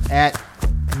chef at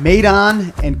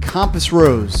Maidon and Compass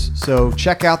Rose. So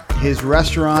check out his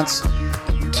restaurants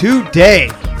today.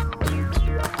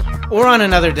 Or on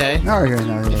another day.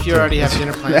 If you already have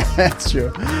dinner plans. That's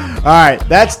true. All right.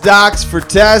 That's Docs for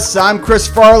Tess. I'm Chris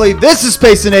Farley. This is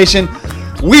Pace the Nation.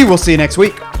 We will see you next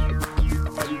week.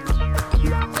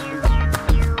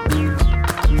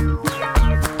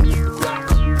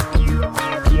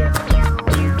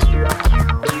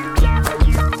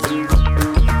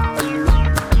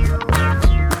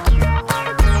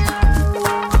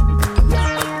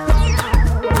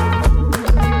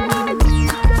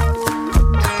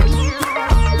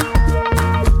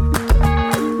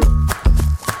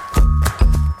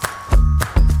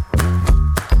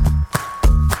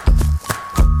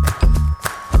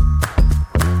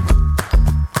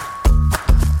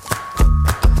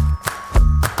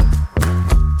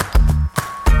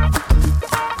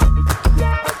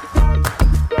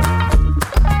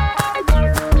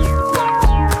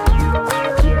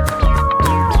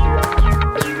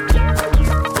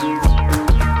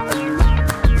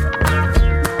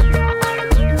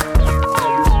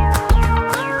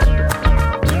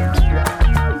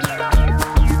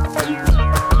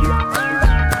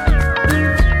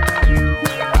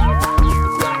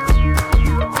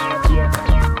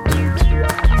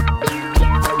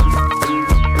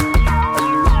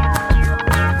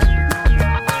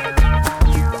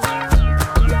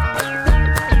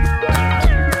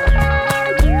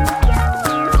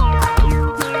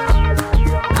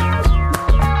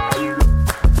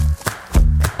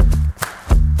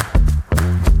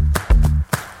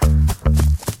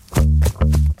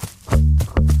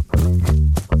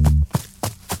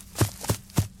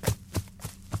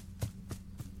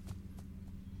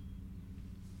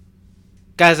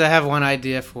 Guys, I have one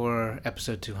idea for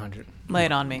episode 200. Lay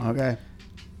it on me. Okay.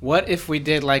 What if we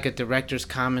did like a director's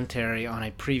commentary on a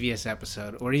previous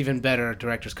episode, or even better, a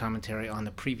director's commentary on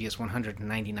the previous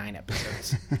 199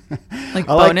 episodes? Like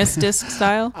bonus disc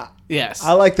style? Yes.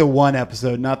 I like the one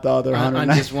episode, not the other 100.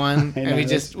 On just one, and we'll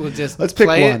just let's pick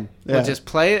play one. It. Yeah. We'll just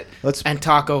play it and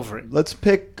talk over it. Let's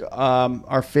pick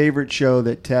our favorite show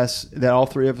that all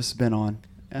three of us have been on.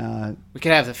 We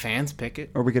could have the fans pick it,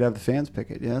 or we could have the fans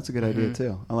pick it. Yeah, that's a good idea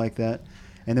too. I like that.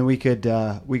 And then we could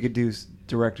do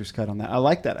director's cut on that. I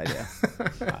like that idea.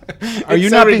 Are you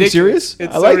not being serious?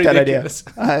 I like that idea.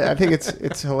 I think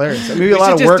it's hilarious. I mean, maybe a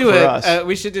lot of work for us.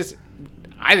 We should just.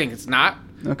 I think it's not.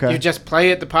 Okay. You just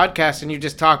play it the podcast and you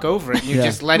just talk over it. And you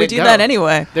just let it go. We do that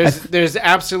anyway. There's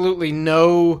absolutely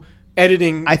no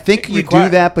editing. I think you do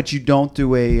that, but you don't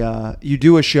do you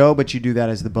do a show, but you do that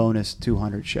as the bonus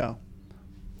 200 show.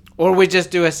 Or we just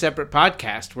do a separate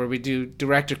podcast where we do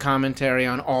director commentary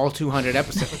on all 200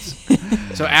 episodes.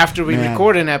 So after we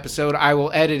record an episode, I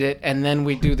will edit it, and then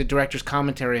we do the director's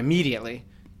commentary immediately.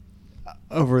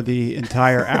 Over the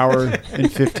entire hour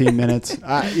and 15 minutes.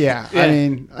 Yeah. I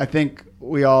mean, I think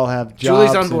we all have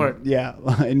jobs. Julie's on board.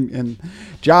 And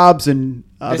jobs and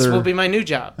other. This will be my new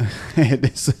job.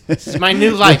 This is my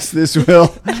new life. This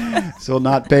will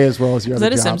not pay as well as your other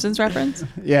job. Is that a Simpsons reference?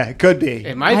 Yeah, it could be.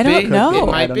 It might be. I don't know.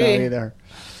 It might be. I don't know either.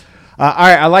 All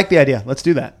right, I like the idea. Let's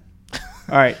do that.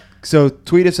 All right, so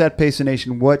tweet us at Pace the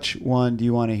Nation. Which one do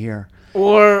you want to hear?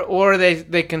 Or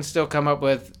they can still come up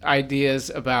with ideas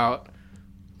about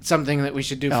something that we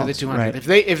should do for the 200th.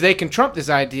 Right. If they can trump this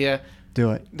idea,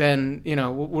 do it. Then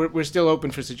we're still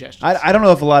open for suggestions. I don't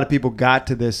know if a lot of people got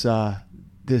to this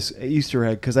this Easter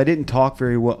egg because I didn't talk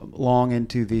very long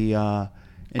into the.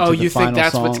 You think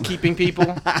that's what's keeping people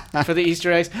for the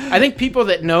Easter eggs? I think people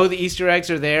that know the Easter eggs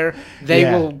are there, they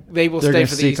will stay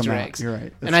for the Easter eggs. You're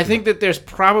right. And I think that there's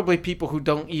probably people who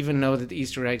don't even know that the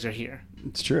Easter eggs are here.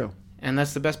 It's true. And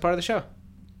that's the best part of the show.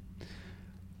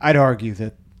 I'd argue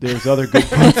that there's other good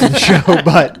parts of the show,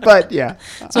 but yeah.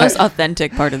 It's the most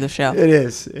authentic part of the show. It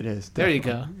is. Definitely. There you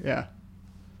go. Yeah.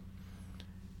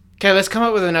 Okay, let's come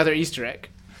up with another Easter egg.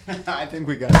 I think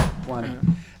we got plenty.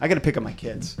 I got to pick up my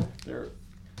kids.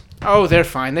 They're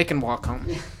fine. They can walk home.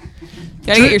 You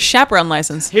gotta get your chaperone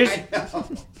license.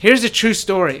 Here's a true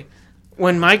story.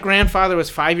 When my grandfather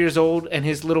was 5 years old and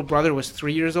his little brother was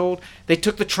 3 years old, they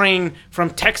took the train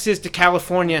from Texas to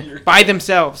California by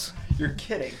themselves. You're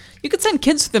kidding. You could send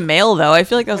kids through the mail, though. I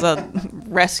feel like that was a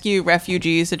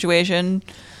refugee situation.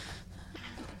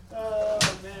 Oh,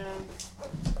 man.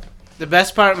 The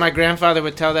best part, my grandfather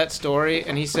would tell that story,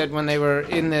 and he said when they were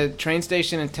in the train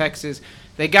station in Texas,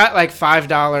 they got like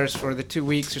 $5 for the 2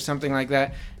 weeks or something like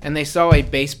that, and they saw a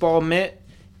baseball mitt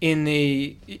in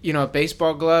the, a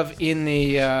baseball glove in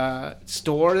the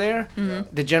store there,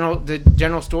 the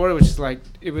general store, which is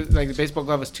it was like the baseball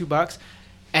glove was $2,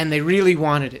 and they really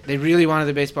wanted it. They really wanted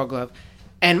the baseball glove,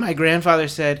 and my grandfather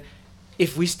said,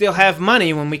 if we still have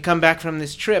money when we come back from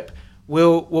this trip,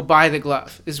 we'll buy the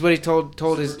glove. This is what he told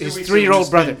his 3-year-old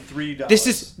brother. $3. This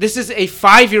is a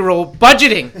 5-year-old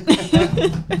budgeting.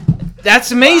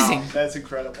 That's amazing. Wow, that's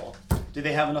incredible. Did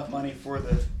they have enough money for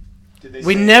the?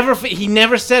 He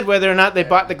never said whether or not they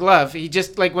bought the glove. He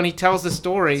just when he tells the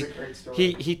story,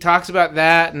 he talks about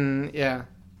that and yeah.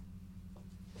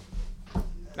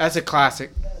 That's a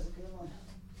classic.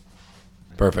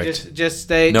 Perfect. Just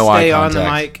stay on the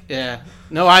mic. Yeah.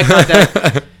 No eye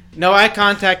contact. No eye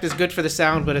contact is good for the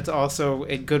sound, but it's also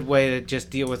a good way to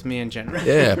just deal with me in general.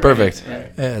 Yeah, perfect.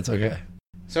 Yeah, it's okay.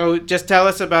 So just tell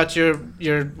us about your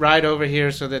ride over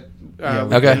here so that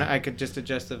I could just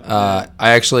adjust it. I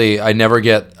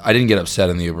didn't get upset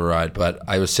in the Uber ride, but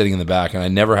I was sitting in the back, and I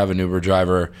never have an Uber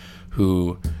driver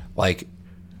who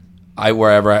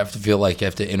wherever I have to feel like I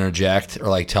have to interject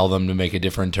or tell them to make a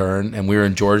different turn. And we were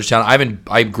in Georgetown.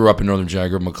 I grew up in Northern Virginia. I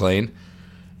grew up in McLean,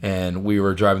 and we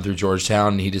were driving through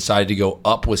Georgetown, and he decided to go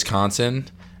up Wisconsin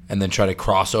and then try to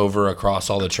cross over across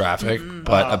all the traffic.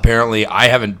 But apparently I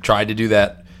haven't tried to do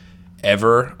that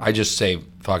ever. I just say,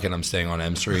 fuck it, I'm staying on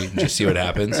M Street and just see what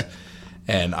happens.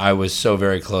 And I was so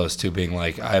very close to being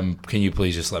like, can you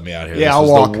please just let me out here? Yeah, this I'll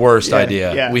was walk. The worst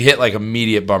idea. Yeah. We hit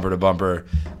immediate bumper to bumper,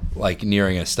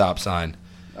 nearing a stop sign.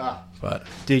 But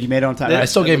dude, you made it on time. I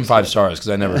still gave him 5 stars because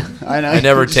I never I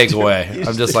never take away.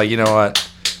 I'm just you know what?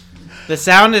 The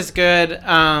sound is good.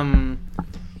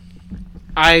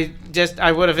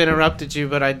 I would have interrupted you,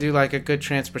 but I do like a good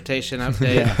transportation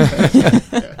update.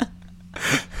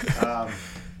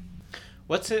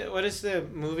 What is the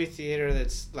movie theater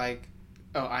that's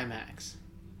IMAX?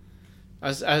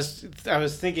 I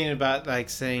was thinking about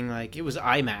saying it was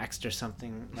IMAXed or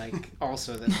something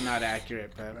also that's not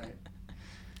accurate, but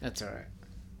that's all right.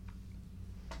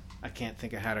 I can't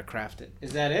think of how to craft it.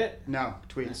 Is that it? No,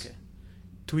 tweets. Okay.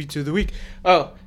 Tweets of the week. Oh,